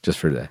 Just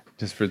for today.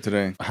 Just for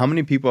today. How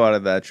many people out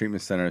of that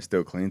treatment center are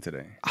still clean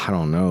today? I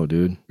don't know,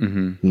 dude.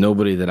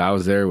 Nobody that I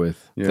was there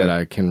with that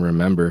I can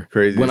remember.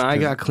 Crazy. When I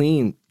got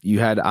clean, you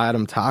had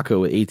Adam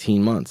Taco at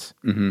 18 months.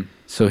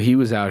 So he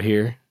was out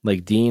here.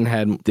 Like Dean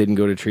didn't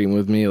go to treatment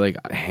with me. Like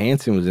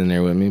Hanson was in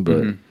there with me,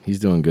 but he's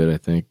doing good, I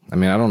think. I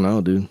mean, I don't know,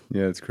 dude.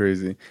 Yeah, it's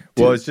crazy.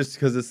 Well, it's just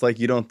because it's like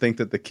you don't think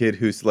that the kid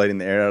who's letting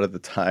the air out of the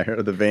tire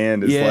of the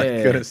van is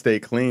like gonna stay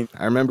clean.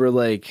 I remember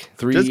like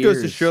 3 years. Just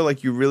goes to show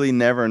like you really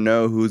never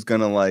know who's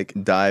gonna like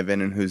dive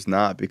in and who's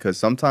not, because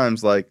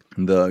sometimes like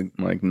the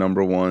like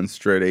number one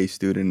straight A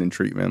student in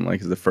treatment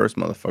like is the first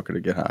motherfucker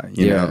to get high.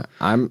 You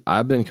know?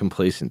 I've been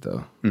complacent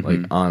though,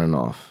 like on and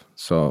off.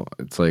 So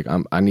it's like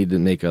I need to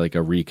make a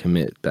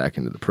recommit back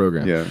into the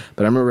program. Yeah.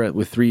 But I remember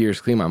with 3 years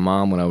clean, my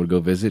mom, when I would go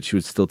visit, she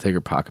would still take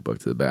her pocketbook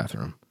to the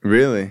bathroom.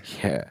 Really?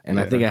 Yeah. And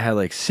I think I had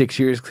like 6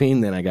 years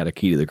clean, then I got a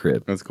key to the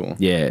crib. That's cool.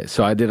 Yeah.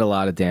 So I did a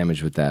lot of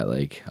damage with that.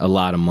 Like a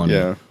lot of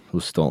money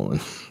was stolen.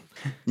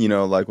 You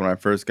know, like when I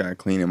first got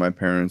clean and my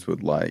parents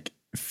would like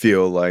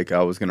feel like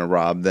I was going to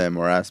rob them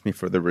or ask me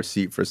for the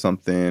receipt for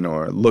something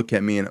or look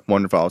at me and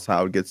wonder if I was how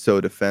I would get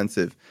so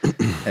defensive.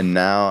 And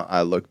now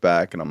I look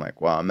back and I'm like,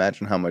 wow,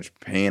 imagine how much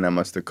pain I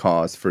must have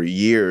caused for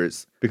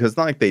years, because it's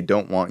not like they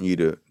don't want you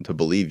to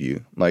believe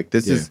you. Like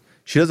this is,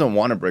 she doesn't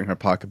want to bring her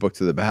pocketbook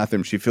to the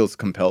bathroom. She feels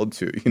compelled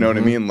to, you know what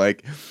I mean?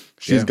 Like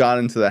she's got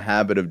into the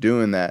habit of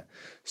doing that.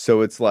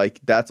 So it's like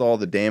that's all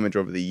the damage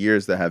over the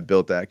years that have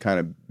built that kind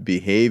of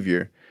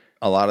behavior.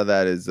 A lot of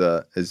that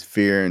is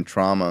fear and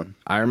trauma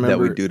that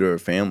we do to our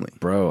family.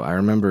 Bro, I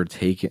remember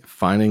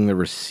finding the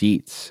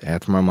receipts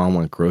after my mom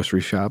went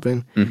grocery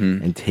shopping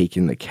and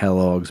taking the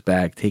Kellogg's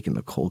back, taking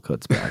the cold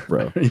cuts back,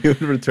 bro. You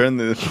would return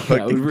the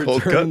fucking I would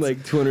cold return cuts?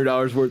 like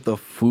 $200 worth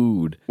of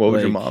food. What would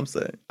like, your mom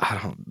say?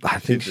 I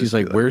think she's just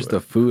like, be like, where's "What?"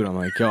 the food? I'm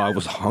like, yo, I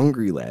was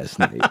hungry last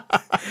night.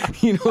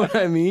 You know what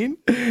I mean?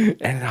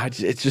 And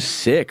it's just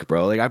sick,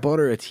 bro. Like I bought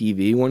her a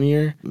TV one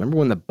year. Remember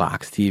when the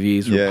box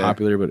TVs were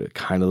popular, but it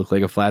kind of looked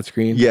like a flat screen?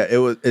 Yeah,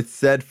 it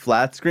said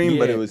flat screen,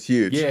 but it was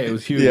huge. Yeah, it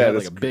was huge. Yeah, It had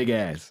like a big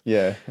ass.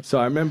 Yeah. So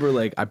I remember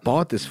like I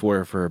bought this for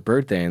her for her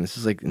birthday, and this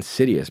is like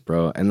insidious,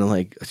 bro. And then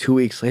like 2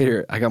 weeks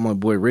later, I got my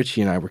boy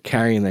Richie and I were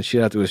carrying that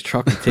shit out to his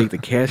truck to take the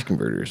cash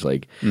converters.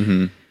 Like,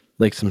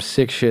 like some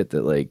sick shit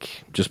that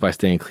like just by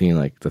staying clean,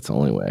 like that's the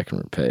only way I can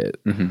repay it.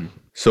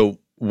 So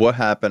what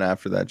happened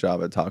after that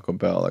job at Taco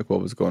Bell? Like,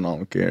 what was going on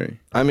with Gary?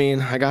 I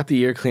mean, I got the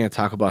year clean at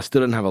Taco Bell. I still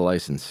didn't have a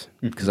license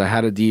because I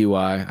had a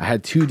DUI. I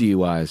had 2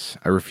 DUIs.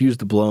 I refused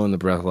to blow in the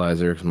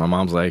breathalyzer because my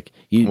mom's like,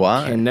 you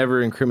can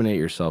never incriminate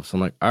yourself. So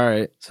I'm like, all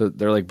right. So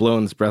they're like, blow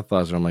in this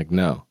breathalyzer. I'm like,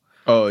 no.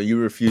 Oh, you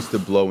refused to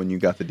blow when you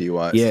got the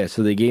DUIs? Yeah,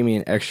 so they gave me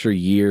an extra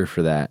year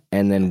for that.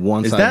 And then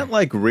once Is that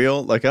like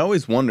real? Like I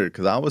always wondered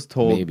because I was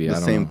told the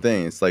same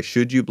thing. It's like,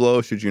 should you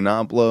blow? Should you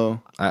not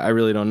blow? I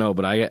really don't know,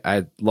 but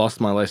I lost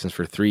my license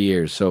for 3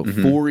 years. So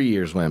 4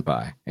 years went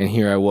by, and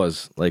here I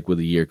was like with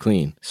a year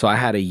clean. So I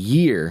had a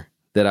year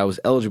that I was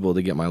eligible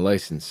to get my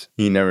license.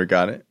 You never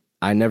got it?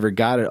 I never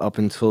got it up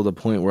until the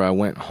point where I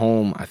went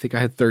home. I think I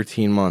had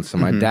 13 months,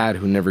 and my dad,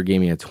 who never gave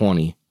me a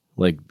 20,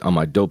 like on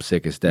my dope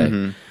sickest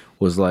day,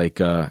 was like,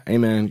 hey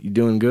man, you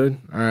doing good?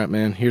 All right,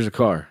 man, here's a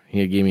car.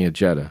 He gave me a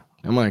Jetta.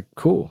 I'm like,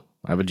 cool,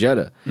 I have a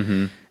Jetta.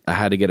 I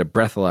had to get a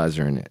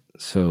breathalyzer in it.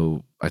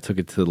 So I took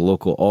it to the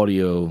local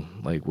audio,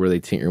 like where they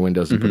tint your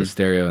windows and put a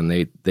stereo, and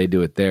they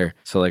do it there.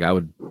 So like I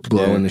would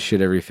blow in the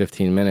shit every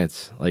 15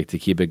 minutes, like to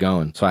keep it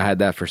going. So I had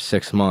that for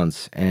 6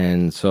 months.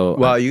 And so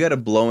wow, you got to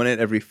blow in it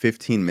every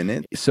 15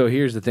 minutes? So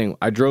here's the thing.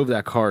 I drove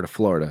that car to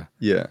Florida.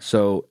 Yeah.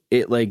 So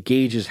it like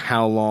gauges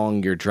how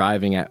long you're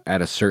driving at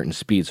a certain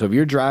speed. So if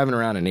you're driving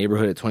around a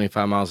neighborhood at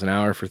 25 miles an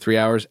hour for 3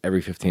 hours,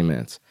 every 15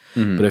 minutes.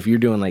 But if you're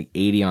doing like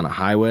 80 on a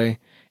highway,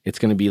 it's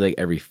going to be like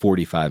every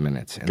 45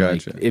 minutes. And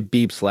Gotcha. like, it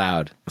beeps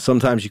loud.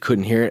 Sometimes you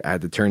couldn't hear it. I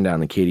had to turn down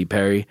the Katy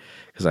Perry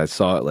because I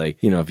saw it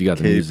like, you know, if you got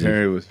the music. Katy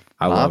Perry was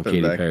I love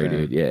popping Katy back Perry, then.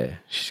 dude. Yeah.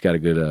 She's got a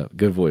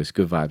good voice,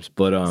 good vibes.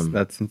 But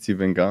That's since you've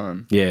been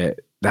gone. yeah,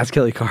 that's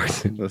Kelly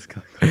Clarkson. That's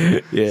kind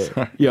of Yeah.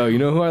 Sorry. Yo, you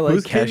know who I like?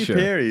 Who's Kesha. Katy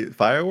Perry?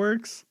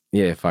 Fireworks?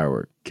 Yeah,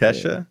 Firework.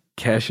 Kesha?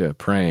 Yeah. Kesha,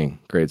 Praying.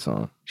 Great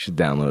song. You should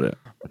download it.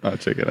 I'll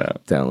check it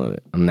out. Download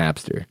it on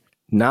Napster.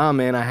 Nah,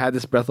 man, I had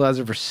this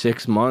breathalyzer for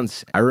 6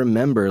 months. I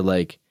remember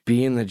like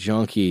being the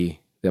junkie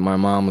that my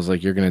mom was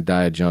like, you're going to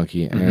die a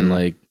junkie. And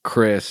like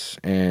Chris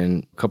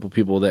and a couple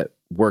people that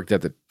worked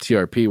at the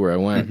TRP where I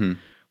went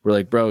were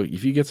like, bro,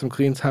 if you get some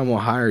clean time, we'll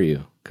hire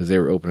you. Because they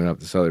were opening up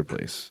this other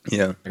place.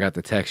 Yeah. I got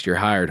the text, you're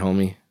hired,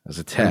 homie, as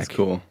a tech. That's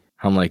cool.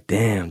 I'm like,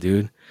 damn,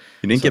 dude.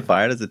 You didn't get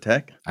fired as a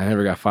tech? I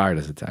never got fired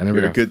as a tech.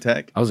 You're a good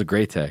tech? I was a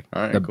great tech.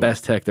 All right, the cool.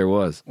 best tech there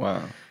was.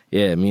 Wow.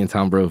 Yeah, me and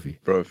Tom Brophy.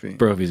 Brophy.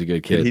 Brophy's a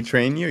good kid. Did he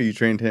train you or you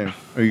trained him?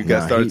 Or you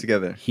guys Nah, started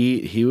together?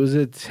 He was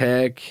a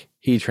tech.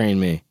 He trained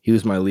me. He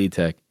was my lead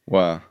tech.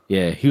 Wow.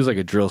 Yeah, he was like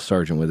a drill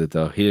sergeant with it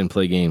though. He didn't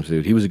play games,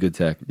 dude. He was a good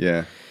tech.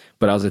 Yeah.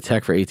 But I was a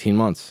tech for 18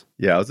 months.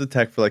 Yeah, I was a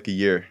tech for like a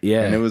year.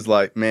 Yeah. And it was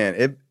like,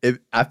 man,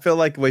 I feel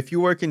like if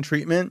you work in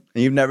treatment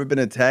and you've never been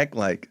a tech,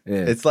 like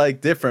it's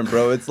like different,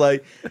 bro. It's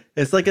like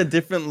a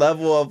different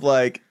level of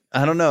like,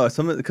 I don't know,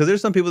 because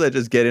there's some people that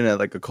just get in at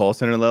like a call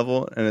center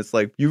level, and it's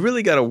like you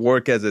really got to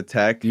work as a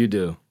tech. You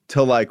do.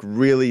 To like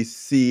really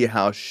see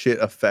how shit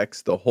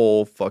affects the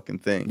whole fucking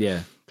thing.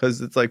 Yeah. Because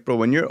it's like, bro,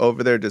 when you're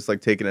over there just like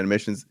taking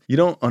admissions, you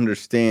don't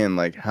understand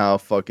like how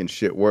fucking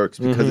shit works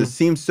because it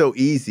seems so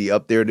easy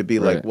up there to be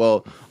like,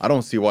 well, I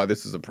don't see why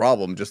this is a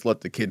problem. Just let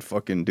the kid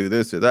fucking do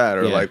this or that.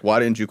 Or like, why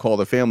didn't you call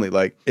the family?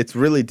 Like, it's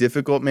really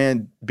difficult,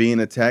 man,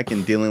 being a tech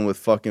and dealing with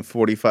fucking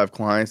 45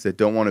 clients that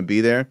don't want to be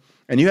there.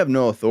 And you have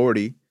no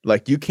authority.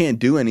 Like, you can't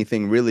do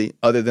anything really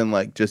other than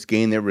like just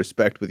gain their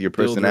respect with your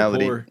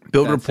personality.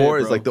 Build rapport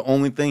is like the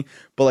only thing.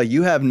 But like,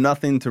 you have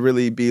nothing to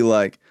really be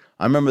like.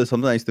 I remember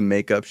something I used to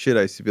make up shit.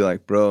 I used to be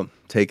like, bro,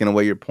 taking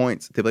away your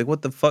points. They'd be like,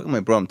 what the fuck? I'm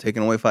like, bro, I'm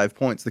taking away 5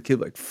 points. The kid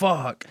like,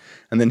 fuck.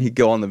 And then he'd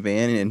go on the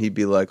van and he'd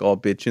be like, all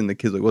bitching. The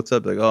kid's like, what's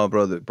up? Like, oh,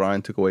 bro,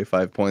 Brian took away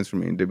 5 points from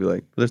me. And they'd be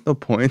like, there's no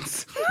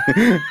points.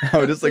 I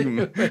would just like,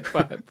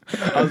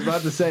 I was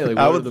about to say, like,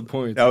 what are the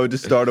points? I would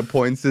just start a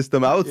point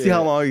system. I would see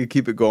how long I could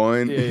keep it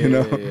going. You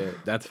know? Yeah.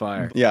 That's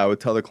fire. Yeah, I would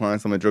tell the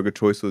clients my drug of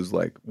choice was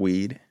like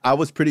weed. I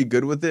was pretty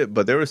good with it,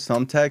 but there were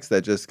some techs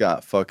that just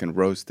got fucking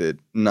roasted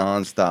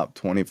nonstop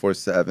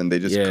 24/7. They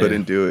just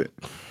couldn't do it.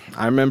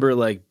 I remember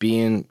like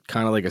being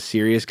kind of like a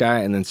serious guy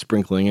and then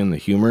sprinkling in the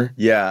humor.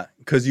 Yeah,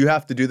 because you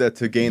have to do that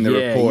to gain the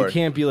rapport. You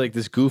can't be like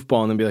this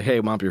goofball and then be like, hey,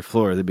 mop your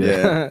floor. They'd be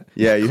like,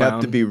 yeah, you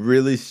have to be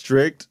really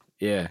strict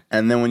Yeah.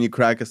 And then when you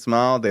crack a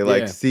smile, they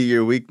like Yeah. see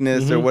your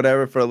weakness or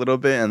whatever for a little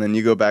bit, and then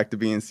you go back to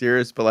being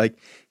serious. But like,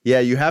 yeah,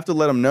 you have to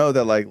let them know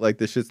that like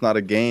this shit's not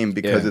a game,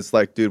 because it's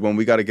like, dude, when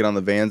we got to get on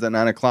the vans at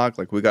 9 o'clock,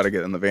 like we got to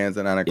get on the vans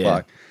at 9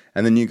 o'clock.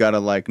 And then you got to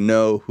like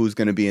know who's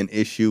going to be an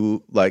issue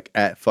like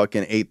at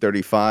fucking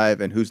 8:35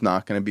 and who's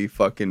not going to be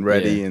fucking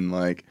ready. And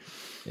like,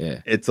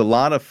 it's a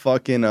lot of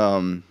fucking,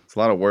 it's a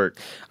lot of work.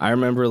 I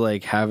remember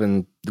like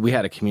we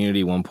had a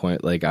community at one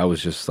point. Like I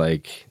was just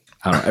like,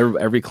 I don't know,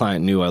 every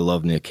client knew I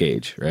loved Nick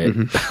Cage, right?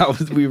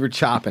 We were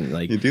chopping.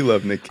 Like You do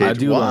love Nick Cage. I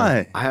do.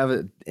 Why? I have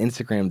an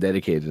Instagram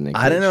dedicated to Nick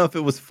Cage. I don't know if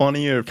it was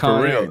funny or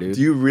for real. Dude.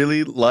 Do you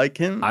really like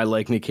him? I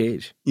like Nick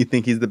Cage. You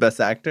think he's the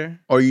best actor?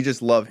 Or you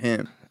just love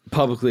him?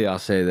 Publicly, I'll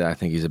say that I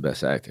think he's the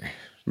best actor.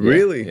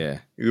 Really? Yeah.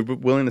 You're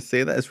willing to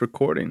say that? It's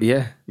recording.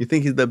 Yeah. You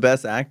think he's the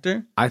best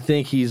actor? I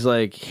think he's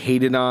like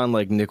hated on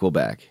like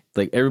Nickelback.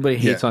 Like everybody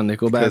hates on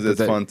Nickelback. Because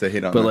it's fun to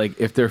hate on But them. like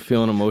if they're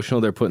feeling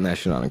emotional, they're putting that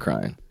shit on and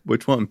crying.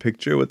 Which one?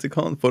 Picture? What's it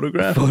called?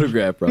 Photograph?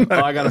 Photograph, bro.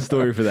 Oh, I got a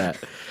story for that.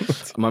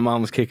 My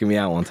mom was kicking me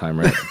out one time,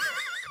 right?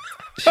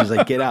 She's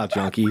like, get out,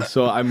 junkie.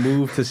 So I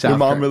moved to South Your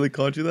mom Carolina. really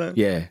called you that?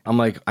 Yeah. I'm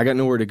like, I got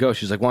nowhere to go.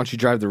 She's like, why don't you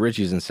drive to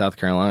Richie's in South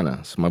Carolina?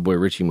 So my boy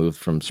Richie moved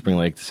from Spring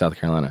Lake to South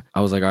Carolina.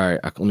 I was like, all right,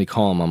 let me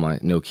call him on my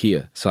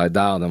Nokia. So I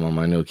dialed him on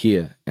my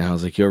Nokia. And I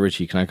was like, yo,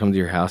 Richie, can I come to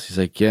your house? He's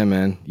like, yeah,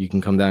 man, you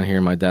can come down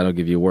here. My dad will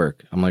give you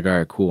work. I'm like, all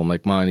right, cool. I'm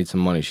like, Mom, I need some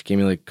money. She gave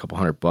me like a couple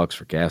 $100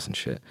 for gas and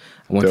shit.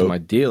 I went to my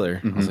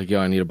dealer. I was like, yo,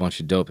 I need a bunch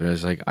of dope. And I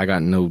was like, I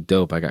got no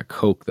dope. I got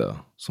Coke, though.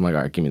 So I'm like,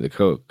 all right, give me the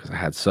Coke, because I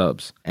had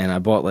subs. And I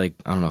bought like,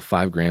 I don't know,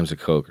 5 grams of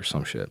Coke or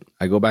some shit.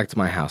 I go back to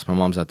my house. My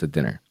mom's at the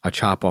dinner. I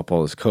chop up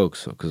all this Coke,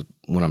 so because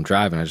when I'm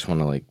driving, I just want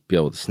to like be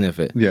able to sniff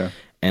it. Yeah.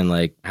 And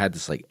like, I had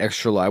this like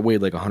extra, I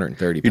weighed like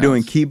 130 pounds. You're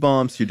doing key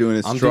bumps. You're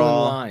doing a I'm straw.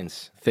 doing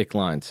lines, thick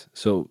lines.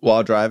 So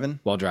While driving?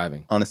 while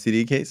driving. On a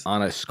CD case?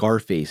 On a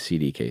Scarface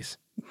CD case.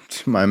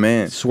 My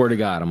man. Swear to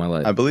God on my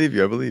life. I believe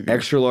you. I believe you.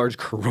 Extra large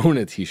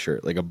Corona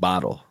t-shirt, like a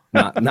bottle.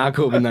 Not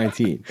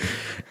COVID-19.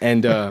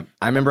 And I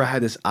remember I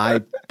had this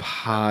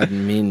iPod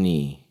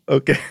mini.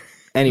 Okay.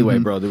 Anyway,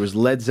 bro, there was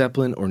Led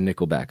Zeppelin or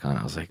Nickelback on.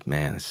 I was like,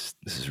 man, this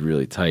is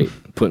really tight.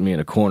 Putting me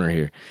in a corner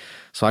here.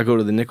 So I go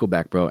to the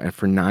Nickelback, bro, and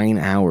for 9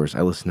 hours,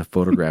 I listened to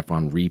Photograph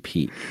on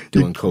repeat,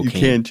 doing cocaine. You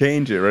can't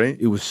change it, right?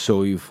 It was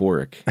so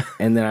euphoric.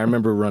 And then I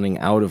remember running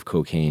out of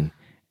cocaine,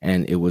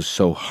 and it was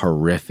so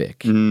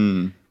horrific.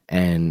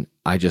 And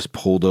I just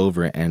pulled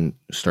over and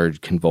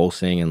started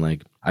convulsing, and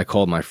like, I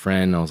called my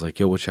friend. I was like,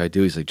 yo, what should I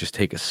do? He's like, just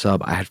take a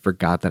sub. I had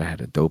forgot that I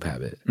had a dope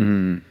habit.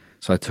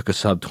 So I took a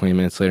sub. 20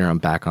 minutes later, I'm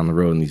back on the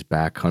road in these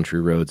back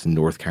country roads in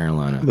North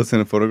Carolina. Listen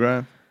to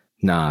Photograph?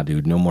 Nah,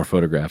 dude, no more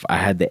Photograph. I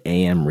had the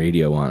AM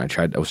radio on.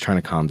 I was trying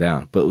to calm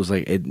down, but it was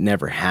like, it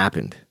never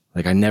happened.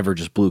 Like I never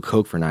just blew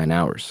coke for 9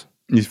 hours.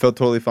 You felt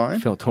totally I fine?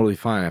 felt totally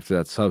fine after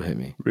that sub hit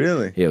me.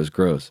 Really? Yeah, it was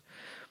gross.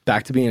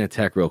 Back to being a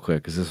tech real quick,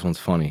 because this one's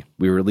funny.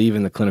 We were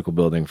leaving the clinical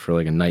building for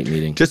like a night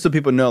meeting. Just so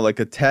people know, like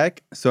a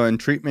tech, so in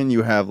treatment,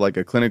 you have like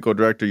a clinical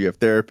director, you have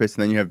therapists,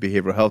 and then you have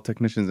behavioral health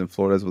technicians. In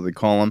Florida is what they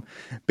call them.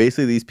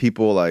 Basically, these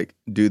people like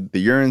do the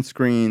urine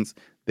screens,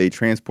 they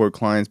transport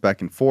clients back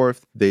and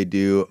forth, they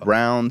do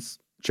rounds,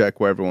 check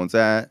where everyone's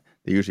at.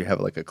 They usually have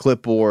like a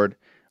clipboard,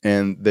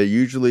 and they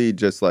usually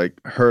just like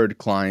herd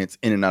clients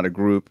in and out of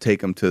group,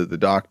 take them to the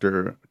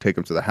doctor, take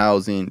them to the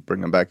housing,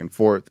 bring them back and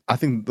forth. I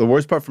think the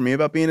worst part for me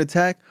about being a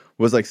tech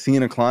was like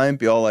seeing a client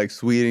be all like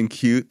sweet and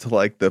cute to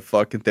like the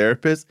fucking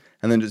therapist,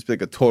 and then just be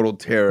like a total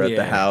terror at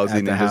the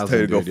housing and just tell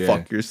you to go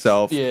fuck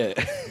yourself. Yeah.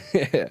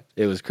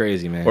 It was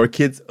crazy, man. Or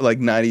kids like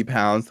 90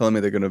 pounds telling me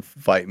they're going to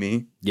fight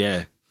me.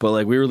 Yeah. But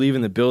like we were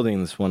leaving the building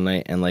this one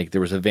night, and like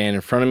there was a van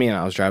in front of me, and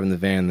I was driving the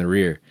van in the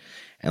rear.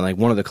 And like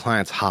one of the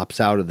clients hops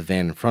out of the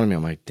van in front of me.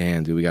 I'm like,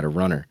 damn, dude, we got a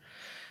runner.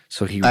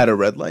 So he At a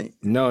red light?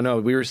 No,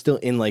 we were still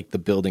in like the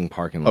building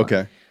parking lot.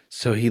 Okay.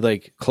 So he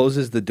like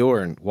closes the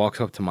door and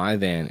walks up to my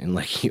van, and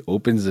like he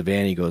opens the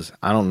van. He goes,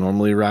 I don't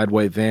normally ride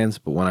white vans,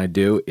 but when I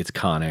do, it's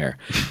Con Air,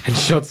 and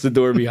shuts the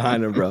door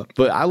behind him, bro.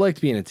 But I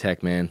liked being a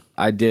tech, man.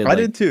 I did. I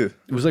did too.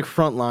 It was like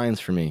front lines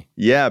for me.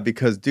 Yeah,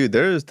 because dude,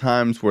 there's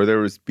times where there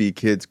was be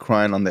kids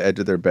crying on the edge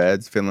of their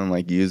beds, feeling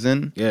like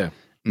using. Yeah.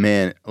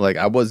 Man, like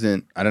I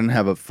didn't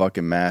have a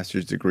fucking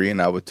master's degree, and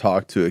I would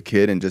talk to a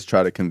kid and just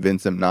try to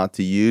convince him not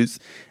to use,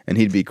 and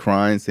he'd be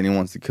crying saying he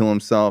wants to kill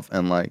himself.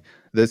 And like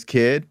this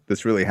kid,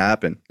 this really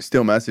happened,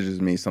 still messages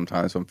me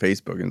sometimes on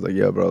Facebook and is like,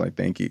 yo, bro, like,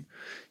 thank you.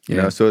 You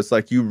know, so it's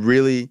like you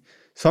really,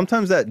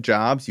 sometimes at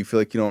jobs, you feel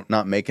like you don't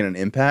not making an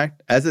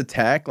impact. As a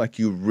tech, like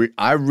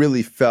I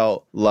really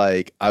felt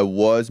like I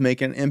was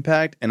making an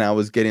impact, and I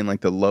was getting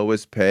like the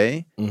lowest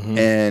pay.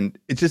 And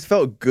it just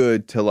felt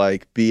good to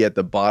like be at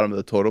the bottom of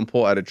the totem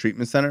pole at a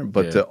treatment center,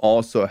 but to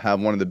also have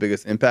one of the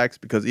biggest impacts,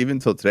 because even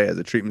till today as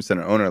a treatment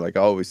center owner, like I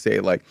always say,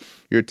 like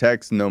your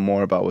techs know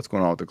more about what's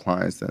going on with the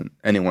clients than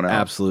anyone else.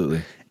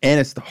 Absolutely. And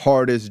it's the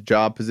hardest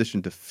job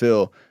position to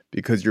fill,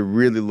 because you're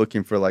really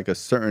looking for like a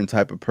certain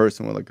type of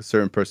person with like a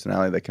certain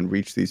personality that can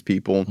reach these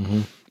people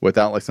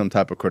without like some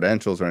type of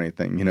credentials or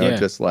anything, you know,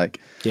 just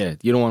like. Yeah,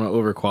 you don't want to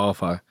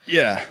overqualify.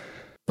 Yeah.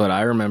 But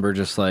I remember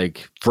just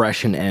like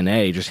fresh in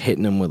NA, just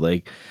hitting them with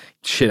like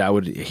shit I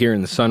would hear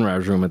in the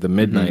sunrise room at the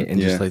midnight and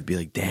just like be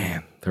like,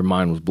 damn, their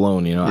mind was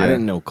blown, you know? I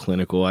didn't know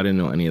clinical. I didn't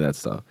know any of that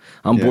stuff.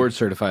 I'm board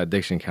certified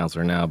addiction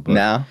counselor now. But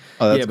now?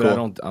 Oh, that's but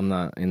cool. I'm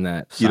not in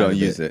that. You don't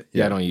use it.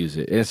 Yeah, I don't use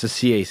it. It's a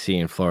CAC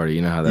in Florida.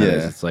 You know how that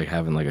is. It's like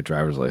having like a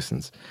driver's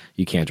license.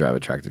 You can't drive a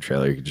tractor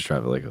trailer. You can just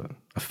drive it like a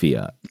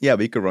Fiat. Yeah,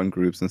 but you could run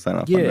groups and sign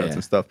off on notes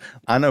and stuff.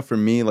 I know for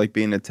me, like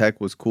being a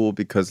tech was cool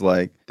because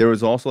like there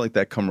was also like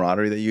that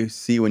camaraderie that you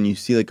see when you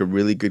see like a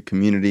really good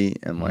community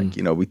and like,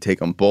 you know, we take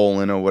them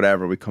bowling or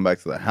whatever. We come back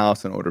to the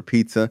house and order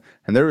pizza.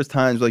 And there was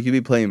times like you'd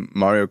be playing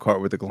Mario Kart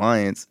with the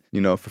clients,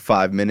 you know, for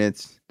 5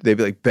 minutes. They'd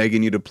be like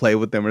begging you to play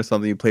with them or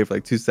something. You play for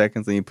like 2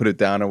 seconds and you put it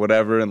down or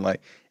whatever. And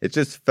like, it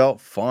just felt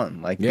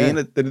fun. Like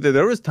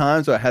there was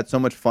times where I had so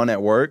much fun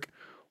at work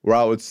where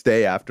I would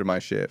stay after my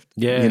shift.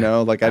 Yeah. You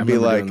know, like I'd be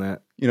like,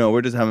 you know,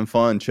 we're just having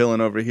fun,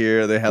 chilling over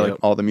here. They had like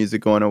all the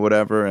music going or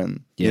whatever.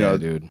 And, you know,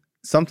 dude.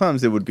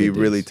 Sometimes it would be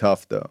really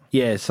tough though.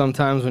 Yeah.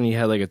 Sometimes when you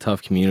had like a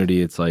tough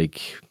community, it's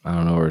like, I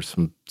don't know, or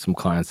some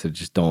clients that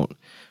just don't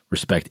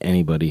respect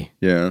anybody.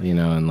 Yeah. You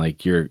know, and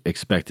like you're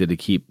expected to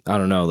keep, I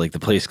don't know, like the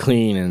place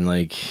clean and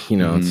like, you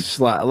know, it's just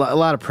a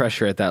lot of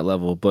pressure at that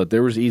level. But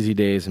there was easy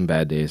days and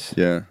bad days.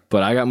 Yeah.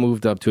 But I got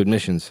moved up to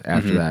admissions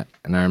after that.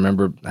 And I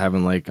remember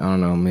having like, I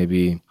don't know,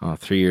 maybe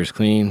 3 years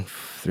clean,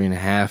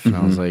 3.5. And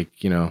I was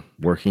like, you know,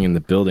 working in the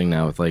building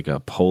now with like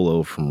a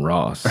polo from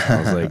Ross.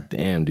 I was like,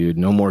 damn, dude,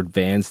 no more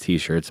Vans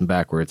t-shirts and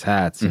backwards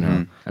hats. You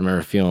know, I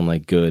remember feeling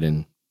like good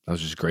and I was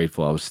just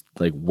grateful. I was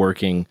like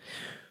working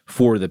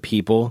for the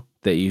people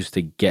that used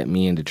to get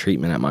me into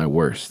treatment at my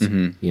worst,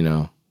 you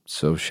know?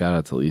 So shout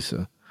out to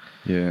Lisa.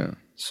 Yeah.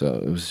 So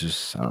it was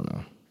just, I don't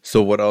know.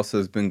 So what else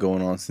has been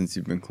going on since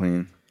you've been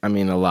clean? I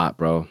mean, a lot,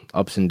 bro.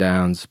 Ups and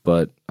downs,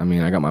 but I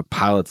mean, I got my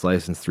pilot's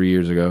license 3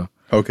 years ago.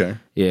 Okay.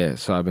 Yeah,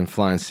 so I've been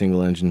flying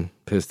single engine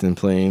piston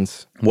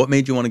planes. What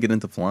made you want to get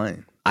into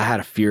flying? I had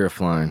a fear of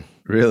flying.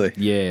 Really?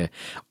 Yeah.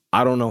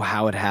 I don't know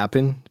how it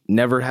happened.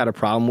 Never had a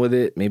problem with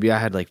it. Maybe I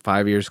had like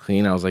 5 years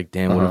clean. I was like,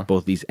 damn, what if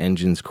both these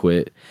engines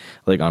quit,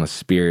 like on a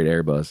Spirit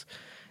Airbus?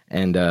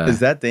 And is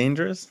that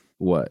dangerous?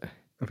 What?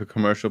 Of a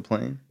commercial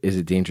plane? Is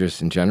it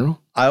dangerous in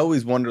general? I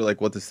always wonder like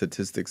what the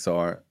statistics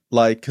are.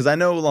 Like, because I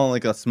know on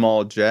like a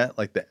small jet,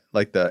 like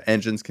the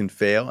engines can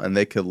fail and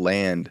they could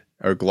land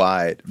or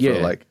glide for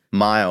like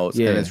miles,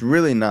 and it's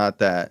really not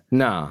that.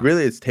 Nah.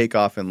 Really, it's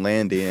takeoff and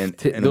landing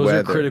and those weather.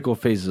 Are critical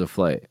phases of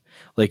flight.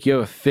 Like you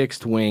have a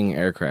fixed wing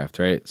aircraft,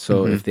 right?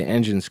 So if the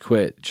engines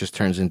quit, it just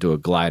turns into a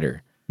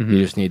glider. You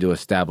just need to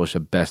establish a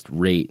best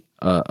rate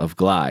of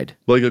glide.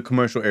 Like a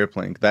commercial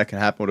airplane. That can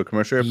happen with a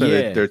commercial airplane.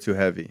 Yeah. They're too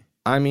heavy.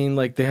 I mean,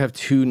 like they have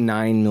two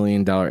 $9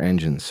 million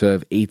engines. So they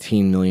have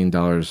 $18 million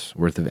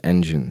worth of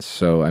engines.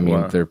 So, I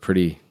mean, they're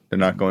pretty... They're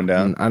not going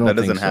down? I don't think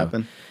so. That doesn't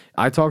happen?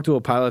 I talked to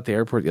a pilot at the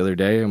airport the other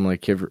day. I'm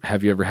like,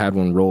 have you ever had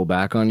one roll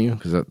back on you?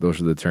 Because those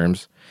are the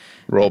terms.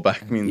 Roll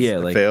back means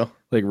fail?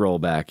 Like roll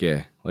back,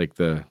 yeah. Like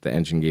the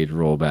engine gauge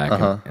roll back,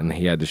 and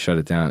he had to shut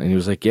it down. And he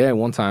was like, yeah,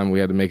 one time we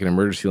had to make an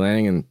emergency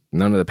landing, and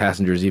none of the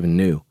passengers even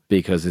knew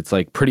because it's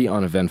like pretty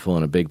uneventful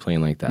in a big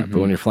plane like that. But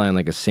when you're flying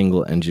like a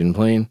single engine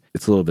plane,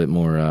 it's a little bit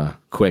more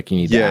quick. You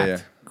need to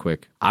act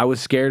quick. I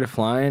was scared of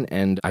flying,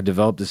 and I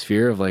developed this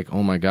fear of like,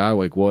 oh my God,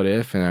 like what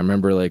if? And I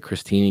remember like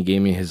Christini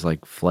gave me his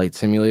like flight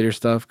simulator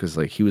stuff because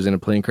like he was in a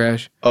plane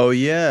crash. Oh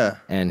yeah.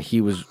 And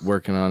he was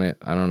working on it.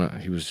 I don't know.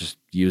 He was just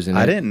using it.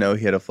 I didn't know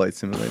he had a flight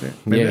simulator.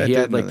 Yeah, he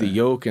had like the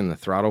yoke and the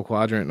throttle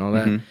quadrant and all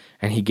that.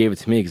 And he gave it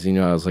to me because, you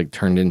know, I was like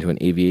turned into an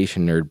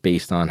aviation nerd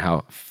based on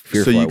how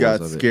fearful I was. So you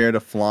got scared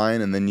of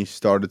flying and then you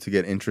started to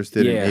get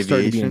interested in aviation? Yeah, I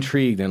started to be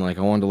intrigued and like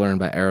I wanted to learn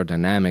about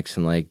aerodynamics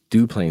and like,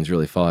 do planes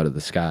really fall out of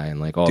the sky and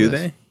like all this. Do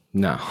they?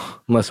 No,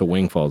 unless a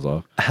wing falls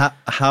off.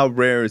 How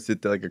rare is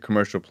it that like a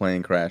commercial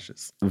plane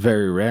crashes?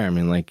 Very rare. I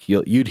mean, like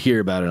you'd hear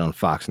about it on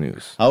Fox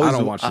News. I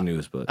don't watch the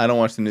news, but I don't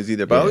watch the news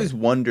either. But I always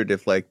wondered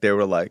if like they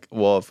were like,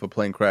 well, if a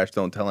plane crashed,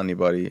 don't tell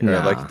anybody, or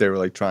like if they were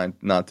like trying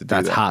not to do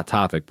that. That's hot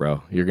topic,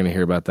 bro. You're gonna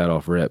hear about that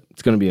off rip.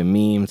 It's gonna be a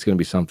meme. It's gonna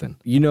be something.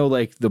 You know,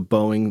 like the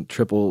Boeing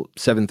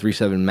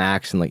 737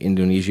 Max in like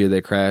Indonesia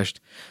that crashed.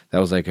 That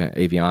was like an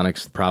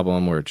avionics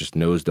problem where it just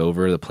nosed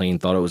over. The plane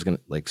thought it was gonna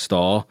like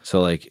stall,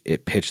 so like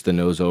it pitched the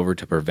nose over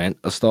to prevent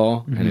a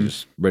stall, and it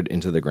just went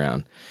into the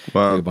ground.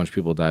 Wow. Like a bunch of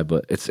people died,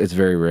 but it's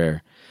very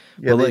rare.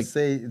 Yeah, but they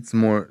say it's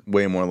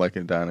way more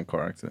likely to die in a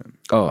car accident.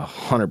 Oh,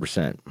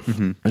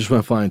 100%. I just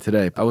went flying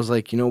today. I was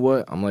like, you know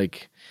what? I'm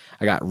like,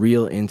 I got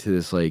real into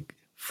this like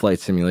flight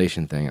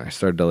simulation thing, and I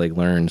started to like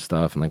learn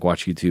stuff and like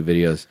watch YouTube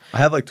videos. I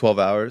have like 12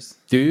 hours.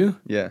 Do you?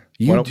 Yeah.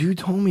 You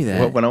told me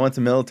that. When I went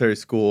to military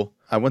school,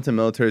 I went to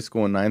military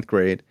school in 9th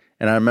grade.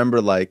 And I remember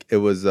like it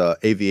was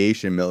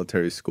aviation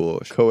military school,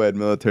 co-ed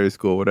military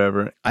school,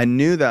 whatever. I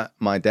knew that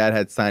my dad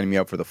had signed me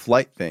up for the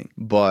flight thing,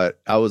 but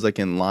I was like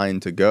in line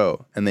to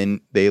go. And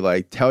then they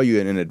like tell you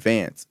in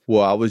advance.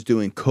 Well, I was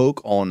doing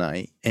coke all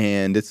night,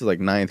 and this is like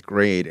 9th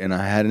grade, and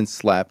I hadn't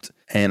slept.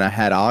 and I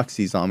had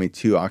oxys on me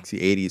too, oxy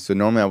 80s. So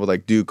normally I would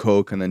like do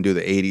coke and then do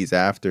the 80s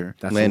after.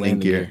 That's landing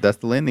the gear. That's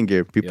the landing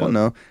gear. People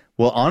know.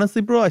 Well,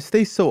 honestly, bro, I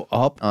stay so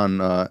up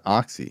on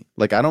oxy.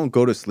 Like, I don't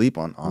go to sleep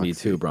on oxy. Me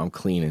too, bro. I'm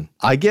cleaning.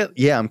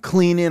 I'm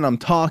cleaning, I'm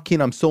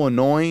talking, I'm so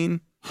annoying.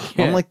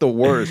 Yeah. I'm like the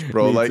worst,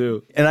 bro. Me like,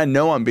 too. And I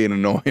know I'm being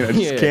annoying. I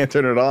just can't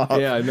turn it off.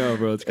 Yeah, I know,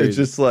 bro. It's crazy. It's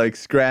just like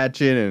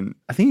scratching, and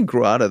I think you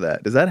grow out of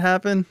that. Does that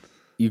happen?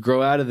 You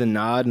grow out of the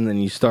nod, and then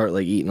you start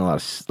like eating a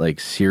lot of like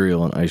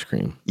cereal and ice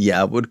cream.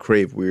 Yeah, I would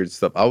crave weird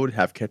stuff. I would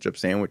have ketchup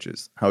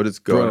sandwiches. How would it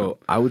go? Bro,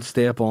 I would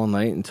stay up all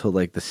night until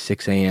like the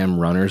 6 a.m.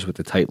 runners with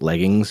the tight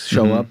leggings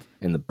show up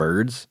and the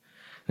birds.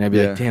 And I'd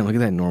be like, damn, look at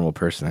that normal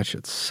person. That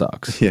shit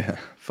sucks. Yeah,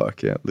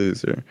 fuck yeah,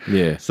 loser.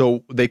 Yeah.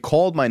 So they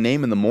called my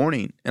name in the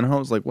morning, and I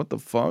was like, what the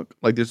fuck?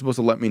 Like, they're supposed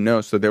to let me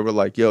know. So they were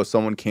like, yo,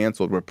 someone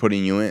canceled. We're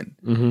putting you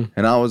in.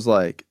 And I was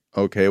like,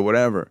 okay,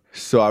 whatever.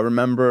 So I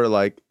remember,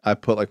 like, I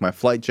put like my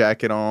flight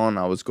jacket on.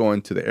 I was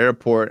going to the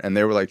airport, and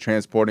they were like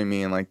transporting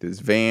me in like this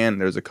van.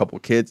 There's a couple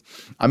kids.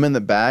 I'm in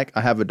the back.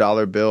 I have a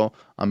dollar bill.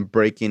 I'm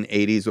breaking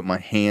 80s with my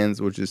hands,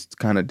 which is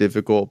kind of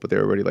difficult, but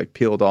they're already like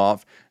peeled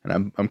off.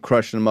 And I'm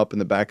crushing them up in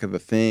the back of the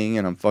thing,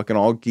 and I'm fucking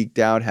all geeked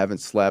out, haven't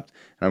slept,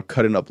 and I'm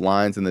cutting up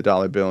lines in the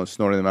dollar bill and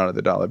snorting them out of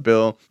the dollar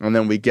bill. And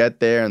then we get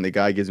there, and the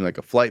guy gives me like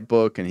a flight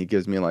book, and he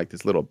gives me like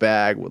this little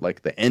bag with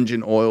like the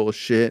engine oil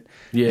shit,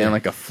 and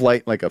like a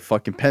flight, like a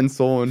fucking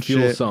pencil and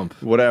fuel shit, sump,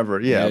 whatever.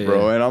 Yeah,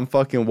 bro. And I'm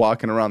fucking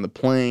walking around the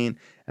plane,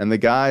 and the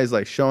guy's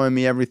like showing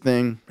me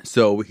everything.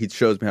 So he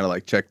shows me how to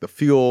like check the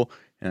fuel,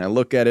 and I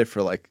look at it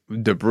for like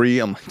debris.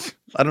 I'm like,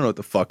 I don't know what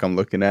the fuck I'm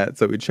looking at.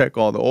 So we check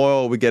all the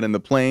oil. We get in the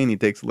plane. He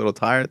takes the little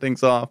tire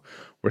things off.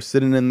 We're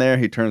sitting in there.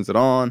 He turns it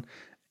on.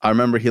 I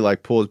remember he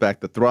like pulls back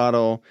the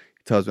throttle.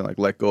 He tells me like,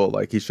 let go.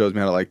 Like, he shows me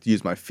how to like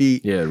use my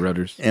feet. Yeah,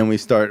 rudders. And we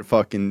start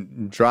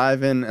fucking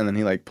driving, and then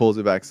he like pulls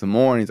it back some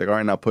more, and he's like, all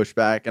right, now push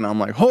back. And I'm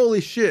like,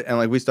 holy shit. And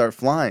like, we start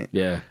flying.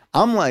 Yeah.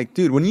 I'm like,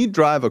 dude, when you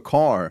drive a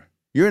car,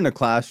 you're in a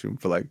classroom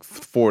for like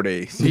 4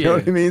 days. You know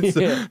what I mean?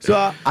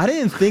 So I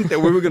didn't think that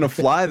we were going to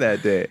fly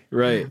that day.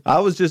 Right.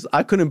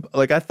 I couldn't,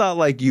 like, I thought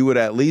like you would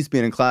at least be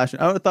in a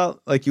classroom. I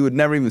thought like you would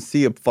never even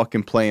see a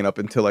fucking plane up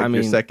until like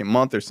your second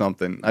month or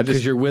something.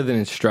 Because you're with an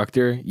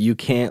instructor, you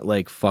can't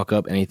like fuck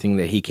up anything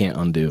that he can't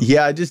undo.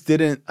 Yeah, I just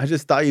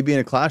thought you'd be in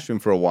a classroom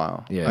for a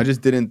while. Yeah. I just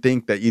didn't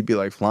think that you'd be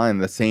like flying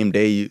the same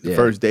day, the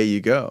first day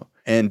you go.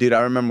 And dude, I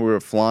remember we were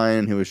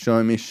flying, he was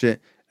showing me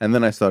shit. And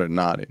then I started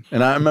nodding.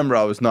 And I remember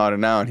I was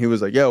nodding out, and he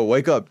was like, yo,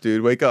 wake up,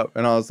 dude, wake up.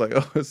 And I was like,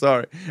 oh,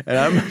 sorry. And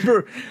I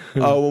remember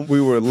when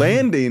we were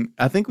landing,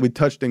 I think we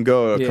touched and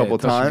go a couple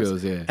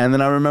times. And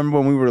then I remember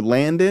when we were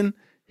landing,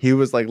 he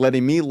was like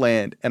letting me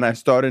land, and I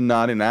started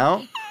nodding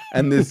out.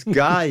 And this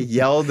guy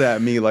yelled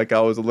at me like I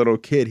was a little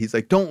kid. He's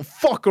like, don't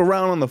fuck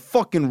around on the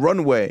fucking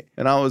runway.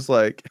 And I was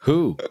like,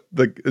 who?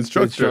 The instructor.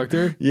 The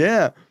instructor?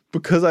 Yeah.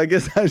 Because I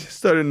guess I just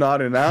started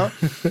nodding out.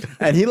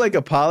 And he like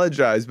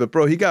apologized, but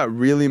bro, he got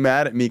really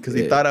mad at me because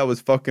he thought I was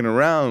fucking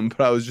around,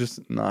 but I was just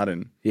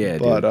nodding. Yeah,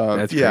 but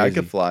that's crazy. I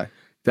could fly.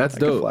 That's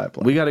dope.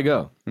 We gotta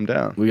go. I'm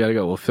down. We gotta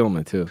go. We'll film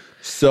it too.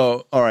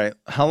 So, all right,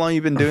 how long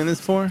you been doing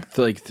this for?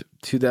 Like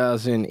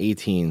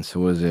 2018. So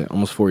was it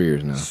almost 4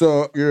 years now?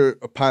 So you're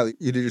a pilot.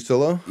 You did your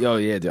solo? Oh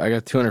yeah, dude. I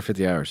got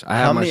 250 hours. I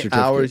have how my many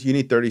certificate. hours? You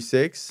need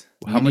 36.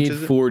 How much need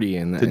is it? 40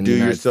 in to do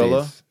your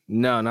solo? States.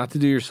 No, not to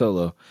do your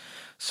solo.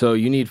 So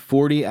you need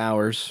 40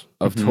 hours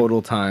of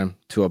total time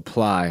to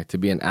apply to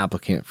be an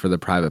applicant for the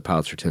private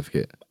pilot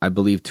certificate. I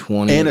believe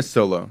 20. And a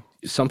solo.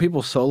 Some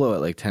people solo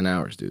at like 10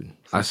 hours, dude.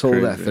 I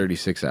solo at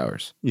 36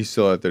 hours. You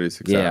solo at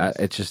 36 hours? Yeah,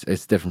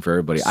 it's different for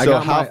everybody. So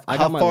how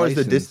far is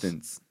the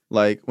distance?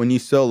 Like when you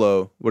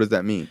solo, what does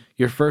that mean?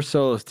 Your first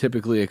solo is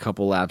typically a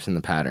couple laps in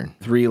the pattern.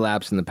 3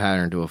 laps in the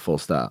pattern to a full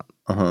stop.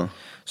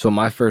 So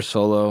my first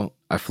solo,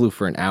 I flew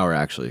for an hour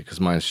actually because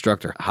my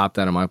instructor hopped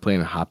out of my plane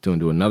and hopped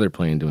into another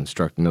plane to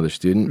instruct another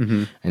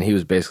student. And he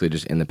was basically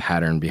just in the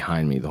pattern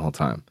behind me the whole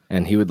time.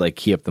 And he would like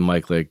key up the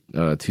mic like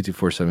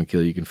 2247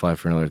 kilo, you can fly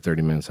for another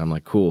 30 minutes. I'm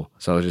like, cool.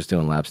 So I was just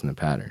doing laps in the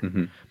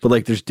pattern. But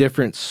like there's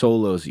different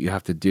solos that you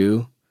have to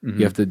do.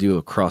 You have to do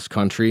a cross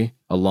country,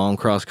 a long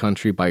cross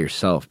country by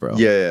yourself, bro.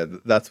 Yeah,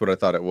 that's what I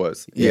thought it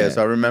was. Yeah,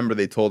 so I remember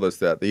they told us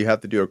that you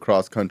have to do a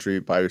cross country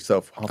by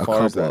yourself. How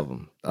far is that? A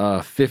couple of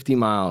them. 50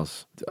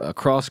 miles.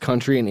 Cross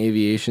country in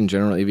aviation,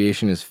 general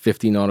aviation, is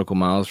 50 nautical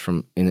miles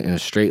from in a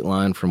straight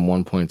line from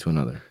one point to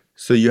another.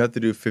 So you have to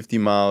do 50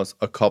 miles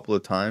a couple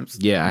of times?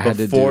 Yeah, I had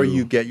to do before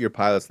you get your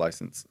pilot's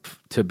license.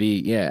 To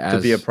be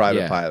a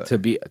private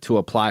pilot. To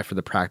apply for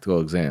the practical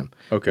exam.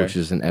 Okay. Which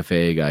is an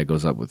FAA guy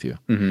goes up with you.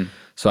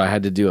 So I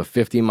had to do a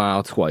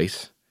 50-mile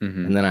twice,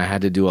 and then I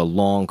had to do a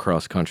long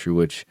cross country,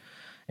 which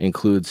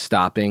includes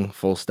stopping,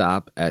 full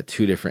stop, at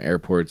 2 different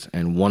airports,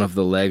 and one of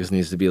the legs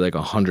needs to be like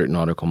 100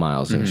 nautical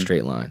miles in a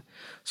straight line.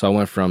 So I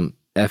went from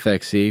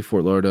FXE,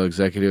 Fort Lauderdale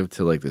Executive,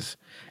 to like this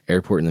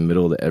airport in the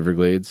middle of the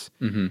Everglades.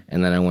 And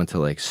then I went to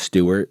like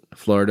Stewart,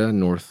 Florida,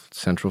 north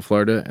central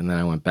Florida, and then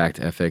I went back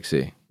to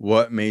FXE.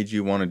 What made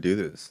you want to do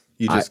this?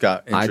 You just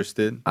got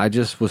interested? I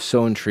just was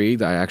so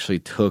intrigued. I actually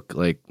took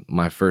like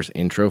my first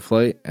intro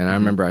flight, and I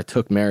remember I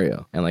took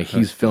Mario, and like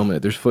he's filming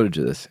it. There's footage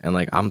of this, and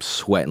like I'm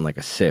sweating like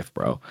a sieve,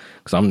 bro,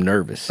 because I'm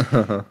nervous.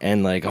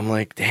 And like I'm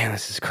like, damn,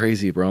 this is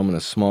crazy, bro. I'm in a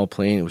small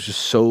plane. It was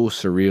just so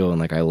surreal, and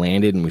like I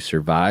landed and we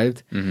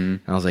survived. And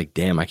I was like,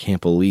 damn, I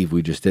can't believe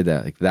we just did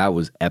that. Like that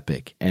was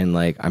epic. And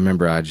like I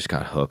remember I just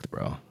got hooked,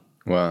 bro.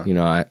 Wow. You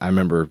know, I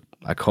remember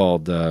I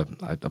called, I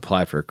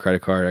applied for a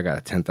credit card. I got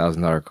a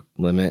 $10,000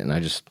 limit, and I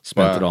just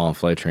spent it all on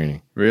flight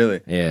training.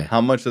 Really? Yeah. How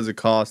much does it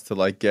cost to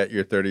like get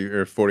your 30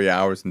 or 40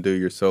 hours and do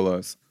your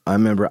solos? I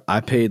remember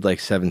I paid like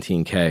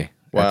 $17K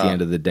at the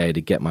end of the day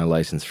to get my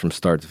license from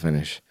start to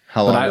finish.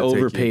 How long But I did it take you?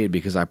 overpaid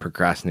because I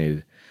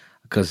procrastinated.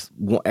 Because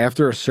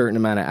after a certain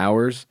amount of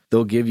hours,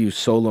 they'll give you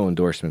solo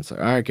endorsements.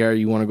 Like, all right, Gary,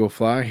 you want to go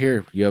fly?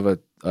 Here, you have a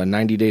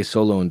 90-day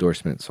solo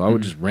endorsement. So I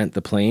would just rent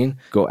the plane,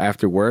 go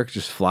after work,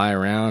 just fly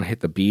around, hit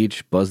the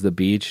beach, buzz the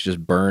beach,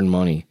 just burn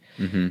money.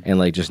 And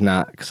like just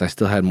not, because I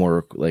still had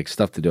more like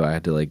stuff to do. I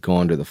had to like go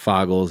under the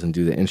foggles and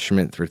do the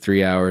instrument for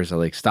 3 hours. I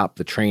like stopped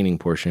the training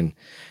portion.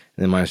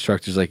 And then my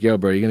instructor's like, yo,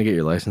 bro, you going to get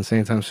your license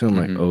anytime soon?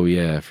 I'm like, oh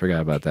yeah, I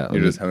forgot about that.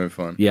 You're just having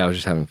fun. Yeah, I was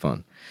just having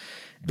fun.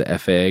 The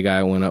FAA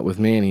guy went up with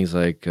me and he's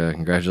like,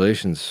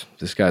 congratulations,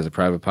 this guy's a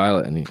private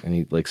pilot. And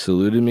he like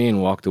saluted me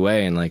and walked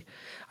away. And like,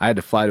 I had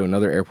to fly to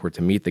another airport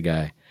to meet the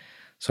guy.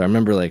 So I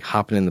remember like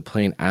hopping in the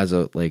plane as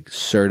a like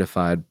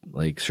certified,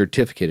 like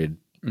certificated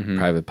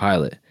private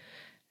pilot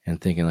and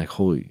thinking like,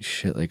 holy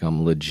shit, like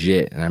I'm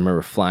legit. And I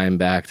remember flying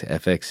back to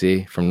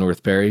FXE from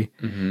North Perry,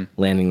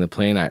 landing the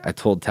plane. I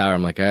told Tower,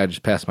 I'm like, I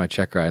just passed my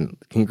check ride. And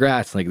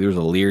congrats. Like there was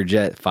a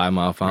Learjet 5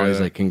 mile final. He's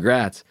like,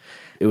 congrats.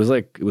 It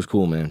was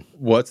cool, man.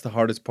 What's the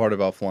hardest part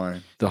about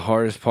flying? The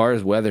hardest part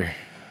is weather.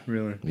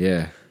 Really?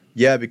 Yeah.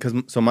 Yeah, because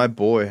so my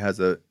boy has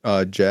a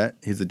jet.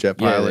 He's a jet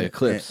pilot. Yeah, the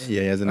Eclipse.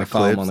 Yeah, he has an I Eclipse.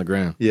 follow him on the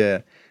ground. Yeah.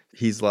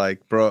 He's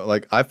like, bro,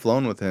 like I've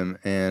flown with him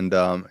and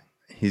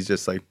he's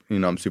just like, you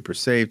know, I'm super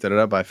safe, da da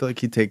da. But I feel like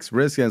he takes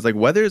risks. And it's like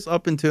weather is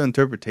up into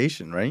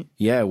interpretation, right?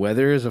 Yeah,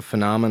 weather is a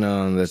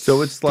phenomenon that's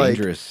So it's like-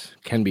 dangerous,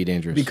 can be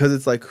dangerous. Because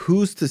it's like,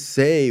 who's to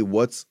say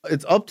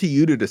it's up to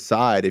you to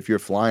decide if you're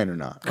flying or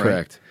not. Right?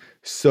 Correct.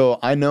 So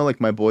I know like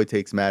my boy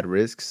takes mad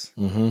risks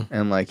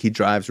and like he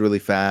drives really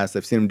fast.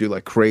 I've seen him do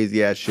like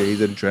crazy ass shit.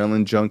 He's an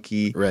adrenaline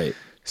junkie. Right.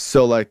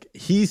 So like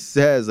he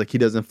says like he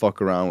doesn't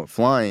fuck around with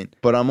flying,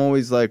 but I'm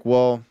always like,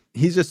 well,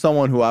 he's just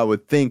someone who I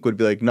would think would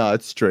be like, nah,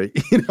 it's straight.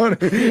 You know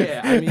what I mean?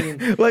 Yeah, I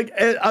mean, like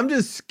I'm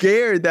just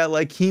scared that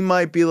like he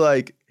might be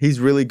like he's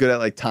really good at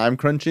like time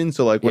crunching.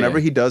 So like whenever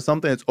he does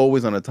something, it's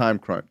always on a time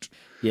crunch.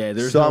 yeah,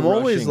 there's So no I'm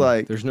always rushing.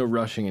 like- there's no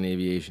rushing in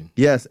aviation.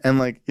 Yes, and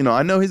like you know,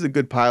 I know he's a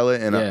good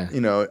pilot, and Yeah. you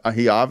know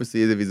he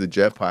obviously is if he's a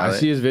jet pilot. I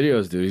see his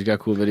videos, dude. He's got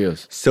cool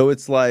videos. So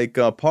it's like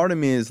part of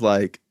me is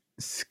like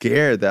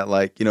scared that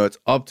like you know it's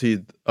up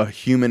to a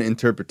human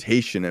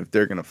interpretation if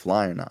they're gonna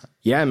fly or not.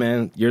 Yeah,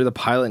 man, you're the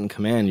pilot in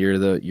command.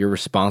 You're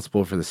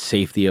responsible for the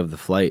safety of the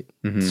flight.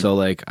 So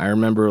like I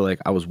remember like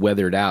I was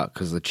weathered out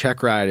because the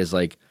check ride is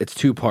like it's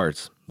 2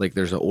 parts. Like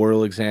there's an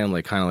oral exam,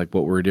 like kind of like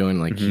what we're doing.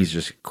 Like he's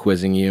just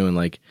quizzing you and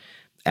like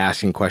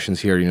asking questions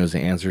he already knows the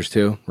answers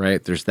to,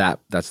 right? There's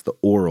that's the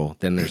oral.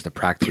 Then there's the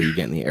practical you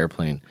get in the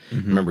airplane. I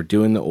remember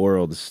doing the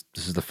oral. This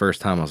is the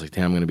first time I was like,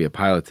 damn, I'm going to be a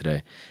pilot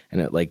today. And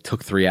it like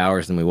took 3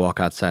 hours and we walk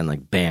outside and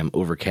like, bam,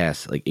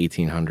 overcast, like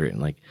 1800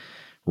 and like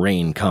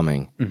rain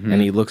coming. And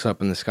he looks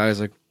up in the sky.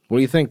 He's like, what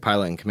do you think,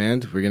 pilot in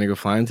command? We're going to go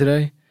flying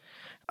today?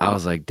 I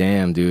was like,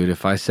 damn, dude,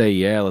 if I say,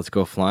 yeah, let's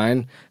go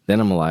flying, then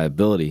I'm a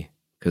liability.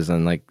 Cause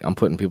then like I'm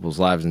putting people's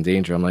lives in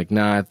danger. I'm like,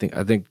 nah, I think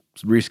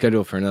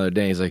reschedule for another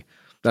day. He's like,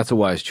 that's a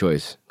wise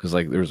choice because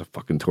like there's a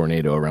fucking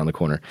tornado around the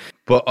corner.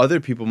 But other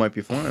people might be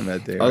flying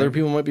that day. Other right?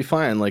 people might be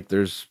fine. Like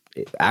there's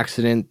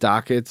accident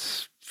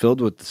dockets filled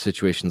with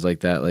situations like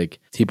that. Like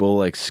people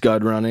like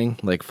scud running,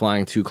 like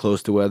flying too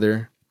close to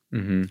weather,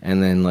 and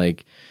then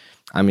like,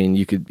 I mean,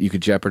 you could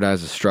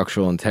jeopardize the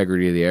structural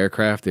integrity of the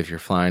aircraft if you're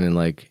flying in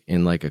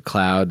like a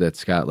cloud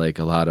that's got like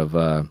a lot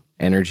of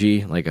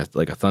energy, like a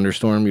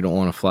thunderstorm. You don't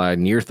want to fly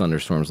near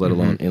thunderstorms, let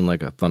alone in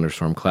like a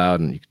thunderstorm cloud,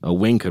 and a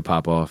wing could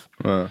pop off.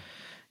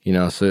 You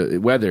know, so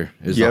weather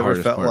is You the ever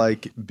hardest felt part.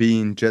 like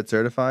being jet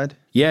certified?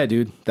 Yeah,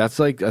 dude, that's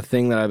like a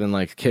thing that I've been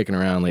like kicking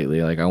around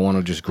lately. Like I want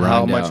to just grind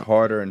How much out.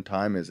 harder in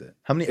time is it?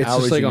 How many It's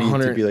hours just like you need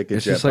 100. to be like a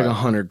It's jet just like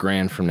pilot?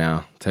 $100,000 from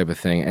now, type of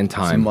thing, and It's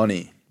time.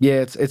 money.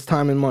 Yeah, it's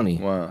time and money.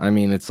 Wow. I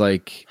mean, it's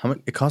like, How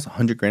much? It costs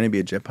 $100,000 to be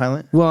a jet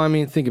pilot. well, I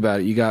mean, think about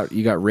it. You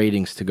got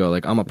ratings to go.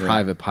 Like I'm a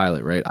private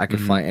pilot, right? I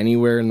could fly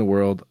anywhere in the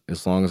world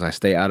as long as I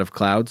stay out of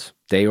clouds,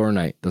 day or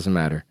night, doesn't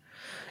matter.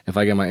 If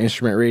I get my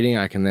instrument rating,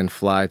 I can then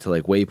fly to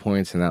like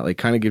waypoints, and that like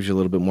kind of gives you a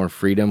little bit more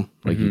freedom.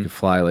 Like you could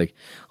fly like,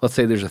 let's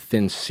say there's a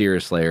thin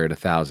cirrus layer at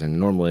 1,000.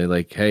 Normally,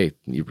 like, hey,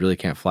 you really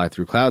can't fly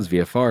through clouds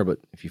VFR, but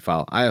if you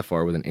file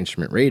IFR with an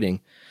instrument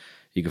rating,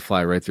 you can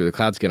fly right through the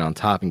clouds, get on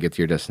top, and get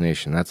to your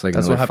destination. That's like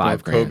That's what another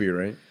happened with $5,000. Kobe,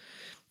 right?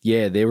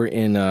 Yeah, they were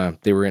in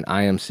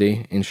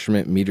IMC,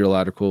 instrument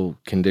meteorological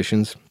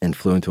conditions, and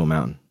flew into a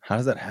mountain. How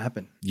does that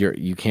happen?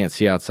 You can't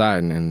see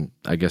outside, and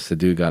I guess the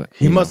dude got.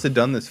 He must have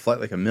done this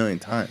flight like a million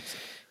times.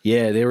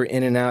 Yeah, they were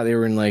in and out. They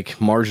were in like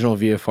marginal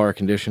VFR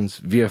conditions.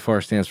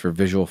 VFR stands for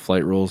visual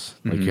flight rules.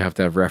 Like you have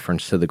to have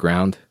reference to the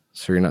ground,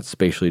 so you're not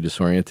spatially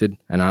disoriented.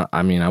 And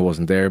I mean, I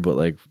wasn't there, but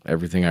like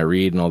everything I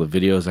read and all the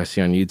videos I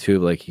see on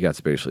YouTube, like he got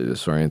spatially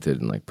disoriented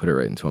and like put it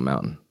right into a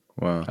mountain.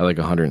 Wow. At like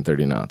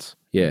 130 knots.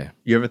 Yeah.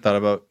 You ever thought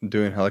about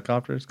doing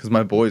helicopters? Because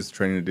my boy's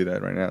training to do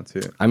that right now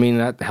too. I mean,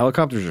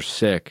 helicopters are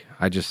sick.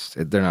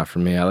 they're not for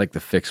me. I like the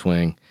fixed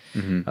wing.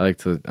 I like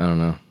to, I don't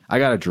know. I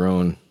got a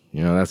drone.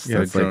 You know, that's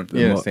like same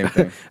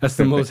thing. That's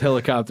the most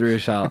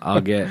helicopter-ish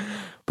I'll get.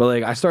 But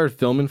like, I started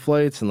filming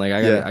flights, and like,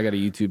 I got a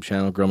YouTube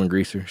channel, Grumman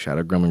Greaser. Shout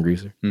out Grumman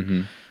Greaser.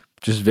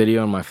 Just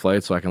videoing my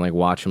flights so I can like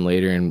watch them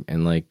later,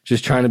 and like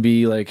just trying to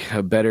be like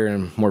a better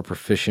and more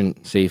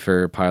proficient,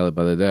 safer pilot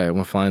by the day. I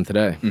went flying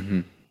today.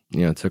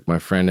 You know, took my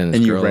friend and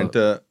his girl. And you rent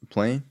a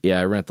plane? Yeah,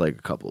 I rent like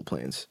a couple of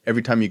planes.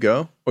 Every time you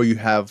go? Or you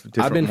have different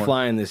I've been ones?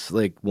 flying this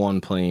like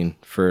one plane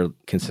for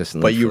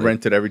consistently. But you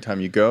rent it every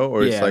time you go?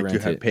 Or it's Yeah, like I you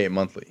rent it. pay it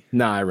monthly?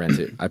 Nah, I rent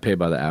it. I pay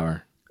by the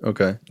hour.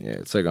 Okay. Yeah,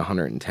 it's like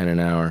 110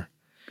 an hour.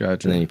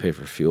 Gotcha. And then you pay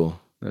for fuel.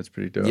 That's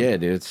pretty dope. Yeah,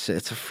 dude, it's a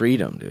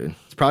freedom, dude.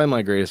 It's probably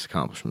my greatest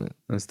accomplishment.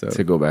 That's dope.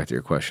 To go back to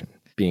your question,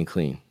 being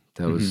clean.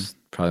 That was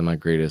probably my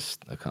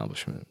greatest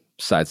accomplishment,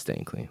 besides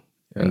staying clean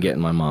and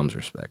getting my mom's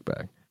respect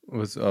back.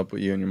 What's up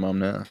with you and your mom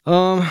now?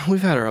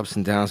 We've had our ups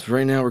and downs, but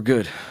right now we're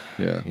good.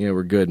 Yeah. Yeah,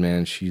 we're good,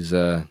 man. She's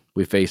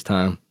we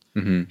FaceTime.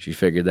 She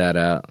figured that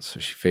out, so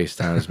she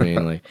FaceTimes me,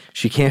 and like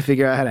she can't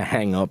figure out how to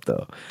hang up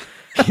though.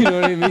 You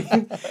know what I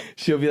mean?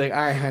 She'll be like, "All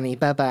right, honey,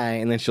 bye bye,"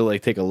 and then she'll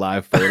like take a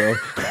live photo.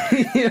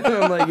 You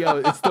know, I'm like, "Yo,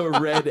 it's the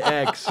red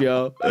X,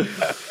 yo."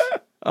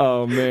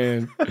 Oh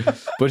man,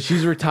 but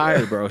she's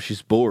retired, bro.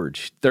 She's bored.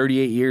 She's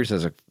 38 years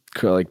as a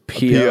like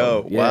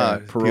PO. Wow.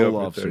 Parole PO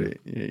for officer.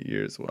 38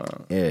 years. Wow.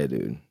 Yeah,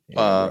 dude.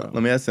 Yeah,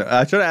 Let me ask you.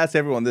 I try to ask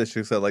everyone this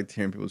because I like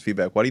hearing people's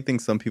feedback. Why do you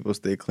think some people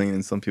stay clean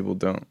and some people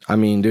don't? I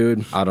mean,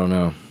 dude, I don't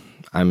know.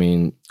 I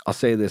mean, I'll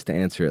say this to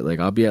answer it.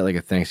 Like, I'll be at like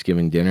a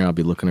Thanksgiving dinner. I'll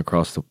be looking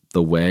across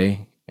the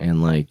way,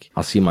 and like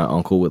I'll see my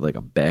uncle with like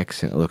a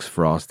Bex, and it looks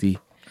frosty.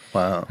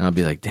 Wow. And I'll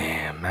be like,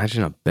 damn,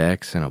 imagine a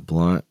Bex and a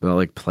blunt. But I'll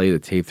like play the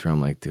tape through. I'm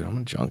like, dude, I'm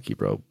a junkie,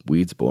 bro.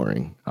 Weed's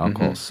boring.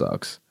 Alcohol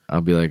sucks.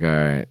 I'll be like, all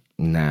right.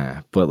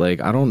 Nah, but like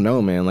I don't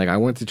know, man. Like I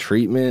went to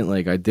treatment,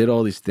 like I did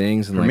all these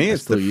things, and For like, me, I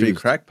it's the still free used.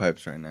 crack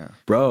pipes right now.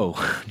 Bro,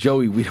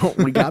 Joey, we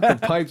got the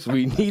pipes.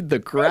 We need the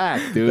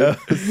crack, dude. That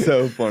was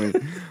so funny.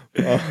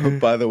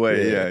 By the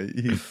way,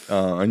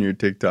 on your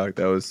TikTok,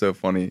 that was so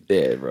funny.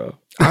 Yeah, bro.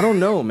 I don't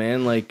know,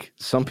 man. Like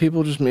some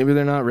people just maybe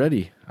they're not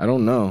ready. I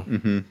don't know.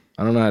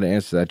 I don't know how to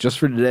answer that. Just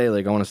for today,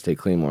 like I want to stay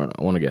clean more.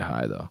 I want to get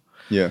high though.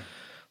 Yeah.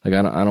 Like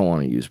I don't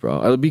want to use,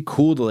 bro. It'd be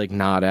cool to like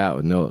nod out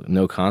with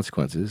no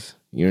consequences.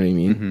 You know what I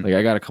mean? Like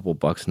I got a couple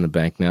bucks in the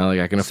bank now. Like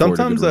I can afford.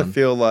 Sometimes a good I run.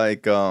 feel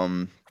like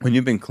when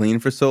you've been clean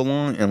for so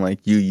long and like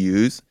you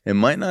use, it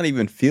might not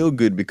even feel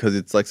good because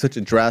it's like such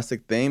a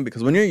drastic thing.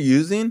 Because when you're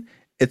using,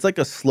 it's like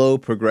a slow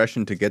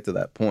progression to get to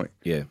that point.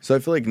 Yeah. So I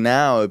feel like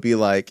now it'd be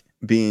like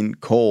being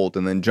cold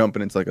and then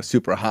jumping into like a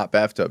super hot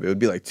bathtub. It would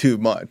be like too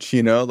much,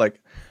 you know? Like,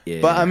 Yeah.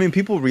 but I mean,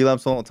 people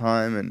relapse all the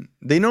time and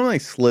they normally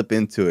slip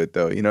into it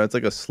though. You know, it's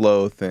like a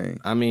slow thing.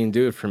 I mean,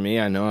 dude, for me,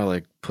 I know I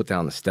like put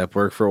down the step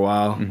work for a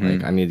while.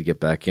 Like I need to get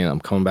back in. I'm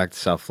coming back to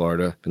South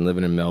Florida. Been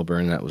living in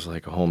Melbourne. That was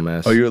like a whole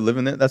mess. Oh, you were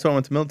living there? That's why I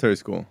went to military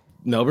school.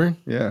 Melbourne?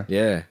 Yeah.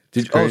 Yeah.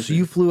 So crazy.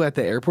 you flew at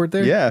the airport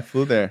there? Yeah, I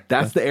flew there.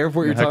 That's the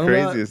airport you're How talking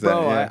crazy about? is that?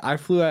 Bro, Yeah. I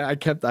flew. I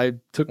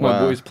took my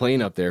Wow. boy's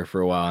plane up there for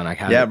a while, and I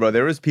had Yeah, bro.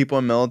 There was people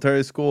in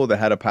military school that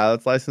had a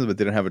pilot's license but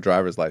didn't have a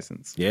driver's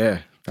license. Yeah,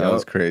 That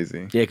was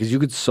crazy. yeah, because you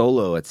could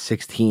solo at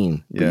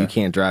 16, but Yeah. you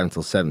can't drive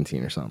until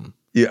 17 or something.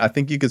 Yeah, I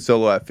think you could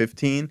solo at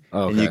 15,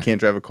 Oh, and you okay. can't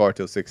drive a car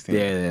till 16.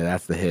 Yeah,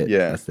 that's the hit.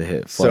 Yeah. That's the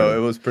hit. So Flying.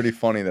 it was pretty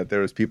funny that there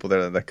was people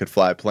there that could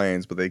fly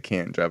planes, but they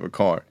can't drive a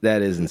car.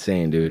 That is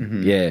insane, dude.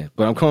 Mm-hmm. Yeah,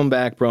 but I'm coming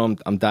back, bro.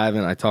 I'm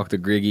diving. I talked to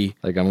Griggy.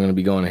 Like, I'm going to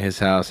be going to his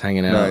house,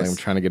 hanging out. Nice. Like, I'm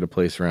trying to get a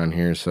place around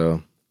here,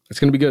 so it's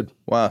going to be good.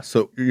 Wow.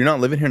 So you're not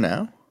living here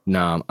now?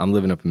 Nah, I'm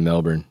living up in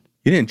Melbourne.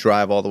 You didn't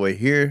drive all the way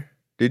here,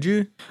 did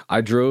you?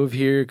 I drove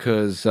here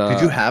because...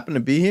 Did you happen to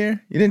be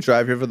here? You didn't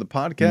drive here for the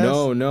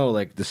podcast? No.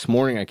 Like, this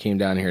morning I came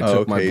down here, Oh,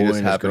 took my okay, you boy just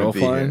and his happened to girl be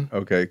here. flying.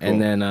 Okay, cool.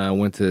 And then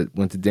went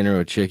to dinner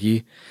with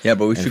Chicky. Yeah,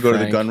 but we and should go to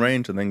the Frank. gun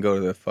range and then go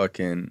to the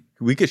fucking...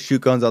 We could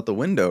shoot guns out the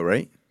window,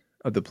 right?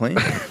 Of the plane?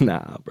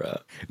 Nah, bro.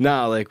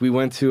 Nah, like we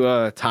went to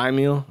a Thai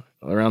meal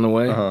around the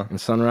way in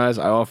Sunrise.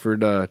 I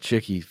offered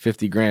Chicky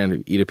 50 grand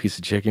to eat a piece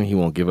of chicken. He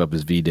won't give up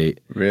his V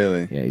date.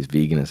 Really? Yeah, he's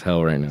vegan as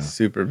hell right now.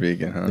 Super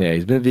vegan, huh? Yeah,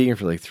 he's been vegan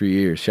for like 3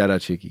 years. Shout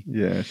out Chicky.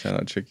 Yeah, shout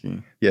out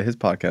Chicky. Yeah, his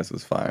podcast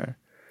was fire.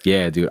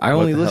 Yeah, dude. I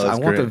only the hell listen. I is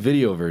want the great?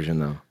 video version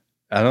though.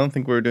 I don't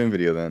think we were doing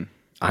video then.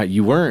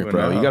 You weren't, Well,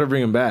 bro. no. You got to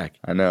bring him back.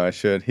 I know, I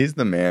should. He's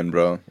the man,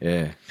 bro.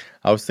 Yeah.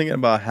 I was thinking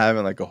about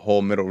having like a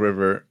whole Middle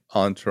River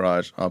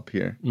entourage up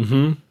here.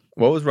 Mm-hmm.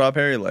 What was Rob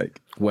Harry like?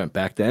 Went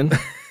back then.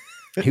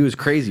 He was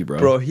crazy, bro.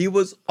 Bro, he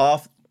was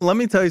off. Let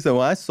me tell you something.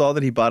 When I saw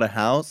that he bought a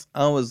house,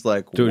 I was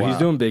like, Dude, wow. he's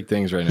doing big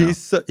things right now.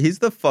 He's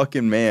the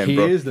fucking man, He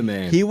bro. is the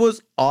man. He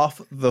was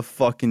off the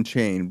fucking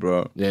chain,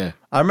 bro. Yeah.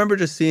 I remember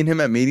just seeing him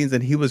at meetings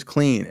and he was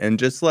clean and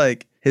just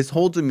like his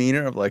whole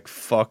demeanor of like,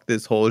 fuck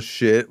this whole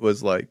shit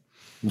was like,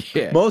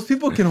 Yeah. most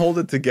people can hold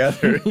it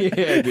together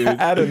Yeah, dude.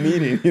 at a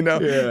meeting, you know?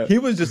 Yeah. He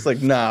was just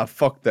like, nah,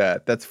 fuck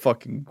that. That's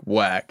fucking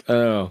whack.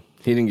 Oh,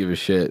 he didn't give a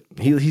shit.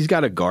 He's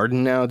got a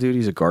garden now, dude.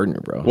 He's a gardener,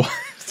 bro. What?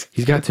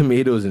 He's got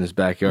tomatoes in his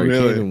backyard. He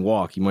Really? can't even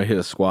walk. He might hit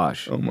a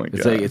squash. Oh my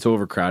It's God. like it's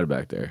overcrowded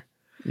back there.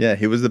 Yeah,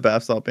 he was the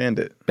bath salt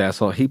bandit. Bath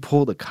salt. He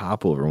pulled a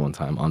cop over one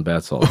time on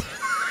bath salt.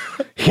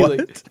 What?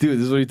 Dude,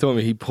 this is what he told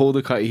me. He pulled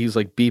a cop. He's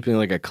like beeping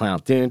like a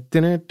clown. Dun,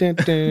 dun, dun, dun,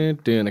 dun,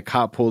 dun. A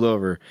cop pulled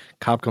over.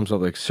 Cop comes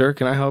up like, "Sir,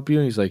 can I help you?"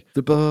 And he's like,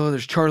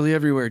 "There's Charlie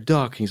everywhere.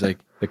 Duck." He's like,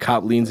 the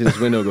cop leans in his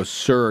window and goes,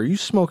 "Sir, are you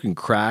smoking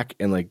crack?"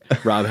 And like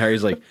Rob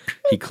Harry's like,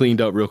 he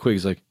cleaned up real quick.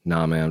 He's like,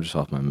 "Nah, man, I'm just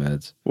off my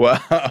meds." Wow.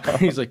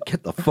 He's like,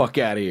 "Get the fuck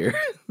out of here."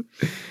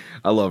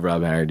 I love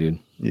Rob Harry, dude.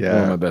 Yeah,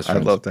 One of my best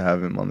friends. I'd love to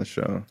have him on the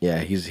show. Yeah,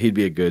 he'd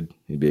be a good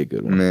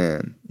one.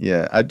 Man,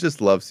 yeah, I just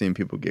love seeing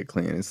people get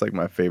clean. It's like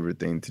my favorite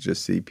thing to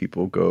just see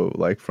people go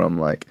like from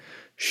like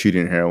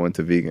shooting heroin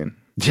to vegan.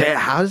 Yeah,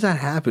 how does that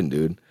happen,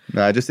 dude?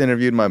 No, I just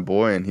interviewed my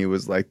boy, and he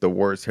was like the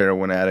worst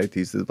heroin addict.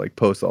 He used to like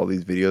post all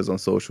these videos on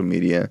social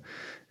media,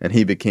 and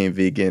he became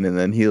vegan. And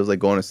then he was like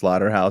going to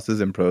slaughterhouses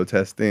and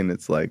protesting.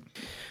 It's like,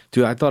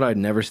 Dude, I thought I'd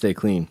never stay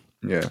clean.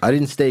 yeah, I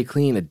didn't stay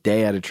clean a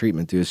day out of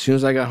treatment, dude. As soon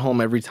as I got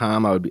home, every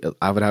time I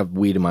would have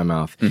weed in my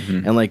mouth.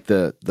 And like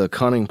the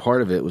cunning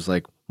part of it was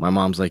like, my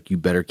mom's like, "You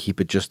better keep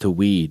it just to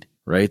weed,"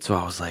 right? So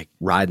I was like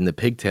riding the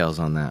pigtails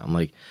on that. I'm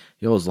like,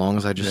 yo, as long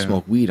as I just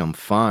smoke weed, I'm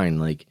fine.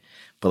 Like,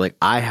 but like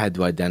I had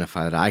to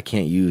identify that I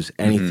can't use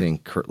anything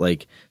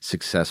like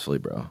successfully,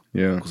 bro.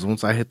 yeah. Because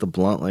once I hit the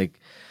blunt, like, it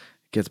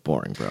gets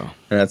boring, bro.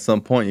 And at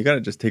some point, you got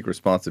to just take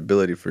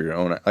responsibility for your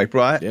own. Like,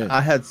 bro, Yeah. I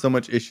had so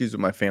much issues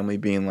with my family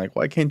being like,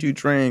 "Why can't you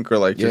drink?" Or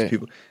like, just Yeah.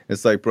 people.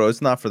 It's like, bro,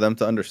 it's not for them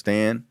to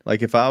understand.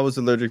 Like, if I was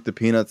allergic to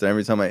peanuts and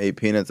every time I ate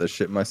peanuts, I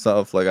shit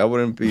myself, like, I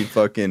wouldn't be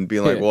fucking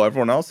being like, Yeah. well,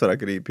 everyone else said I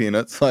could eat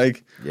peanuts.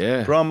 Like,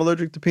 Yeah. bro, I'm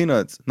allergic to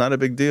peanuts. Not a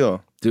big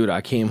deal. Dude,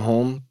 I came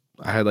home.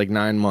 I had like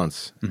 9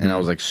 months, and I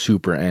was like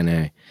super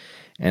NA.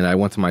 And I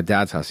went to my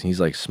dad's house, and he's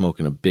like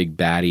smoking a big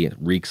baddie. It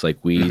reeks like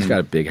weed. He's got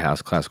a big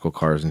house, classical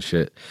cars and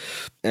shit.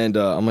 And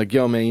I'm like,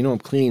 "Yo, man, you know I'm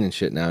clean and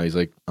shit now." He's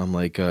like, "I'm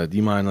like, do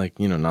you mind like,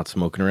 you know, not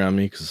smoking around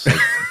me? Because like,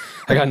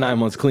 I got 9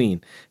 months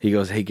clean." He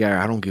goes, "Hey, Gary,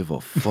 I don't give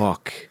a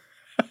fuck.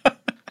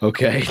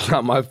 Okay, it's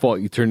not my fault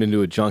you turned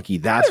into a junkie."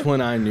 That's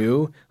when I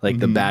knew like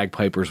the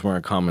bagpipers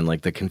weren't coming,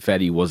 like the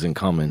confetti wasn't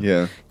coming.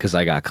 Yeah. Because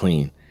I got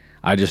clean.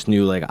 I just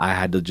knew like I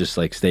had to just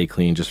like stay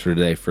clean just for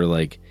today for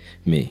like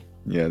me.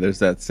 Yeah, there's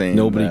that saying.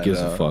 Nobody that,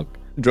 gives a fuck.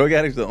 Drug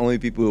addicts are the only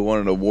people who won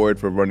an award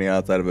for running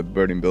outside of a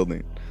burning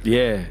building.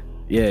 Yeah,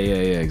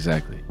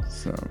 exactly.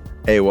 So,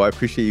 hey, well, I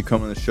appreciate you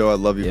coming on the show. I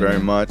love you Yeah, very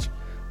man. much.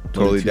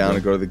 Totally too, down bro.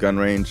 to go to the gun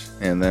range,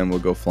 and then we'll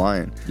go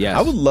flying. Yes.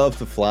 I would love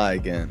to fly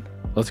again.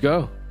 Let's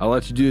go. I'll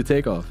let you do the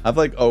takeoff. I've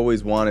like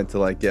always wanted to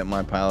like get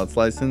my pilot's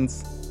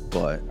license,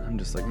 but I'm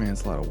just like, man,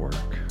 it's a lot of work.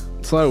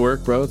 It's a lot of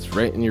work, bro. It's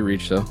right in your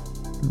reach, though.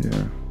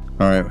 Yeah.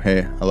 All right.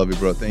 Hey, I love you,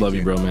 bro. Thank you. Love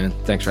you, bro, man.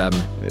 Thanks for having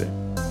me. Later.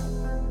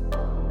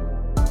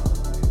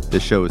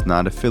 This show is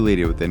not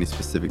affiliated with any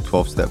specific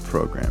 12-step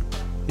program.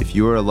 If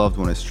you or a loved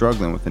one is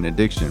struggling with an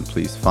addiction,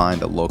 please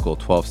find a local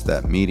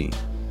 12-step meeting.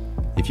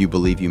 If you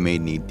believe you may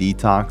need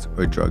detox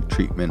or drug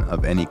treatment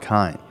of any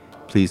kind,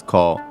 please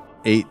call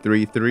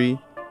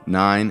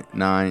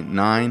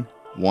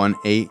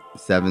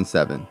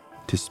 833-999-1877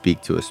 to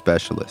speak to a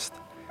specialist.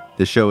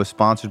 The show is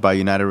sponsored by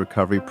United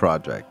Recovery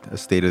Project, a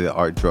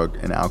state-of-the-art drug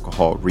and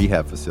alcohol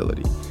rehab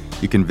facility.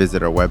 You can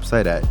visit our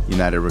website at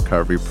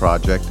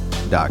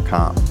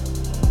unitedrecoveryproject.com.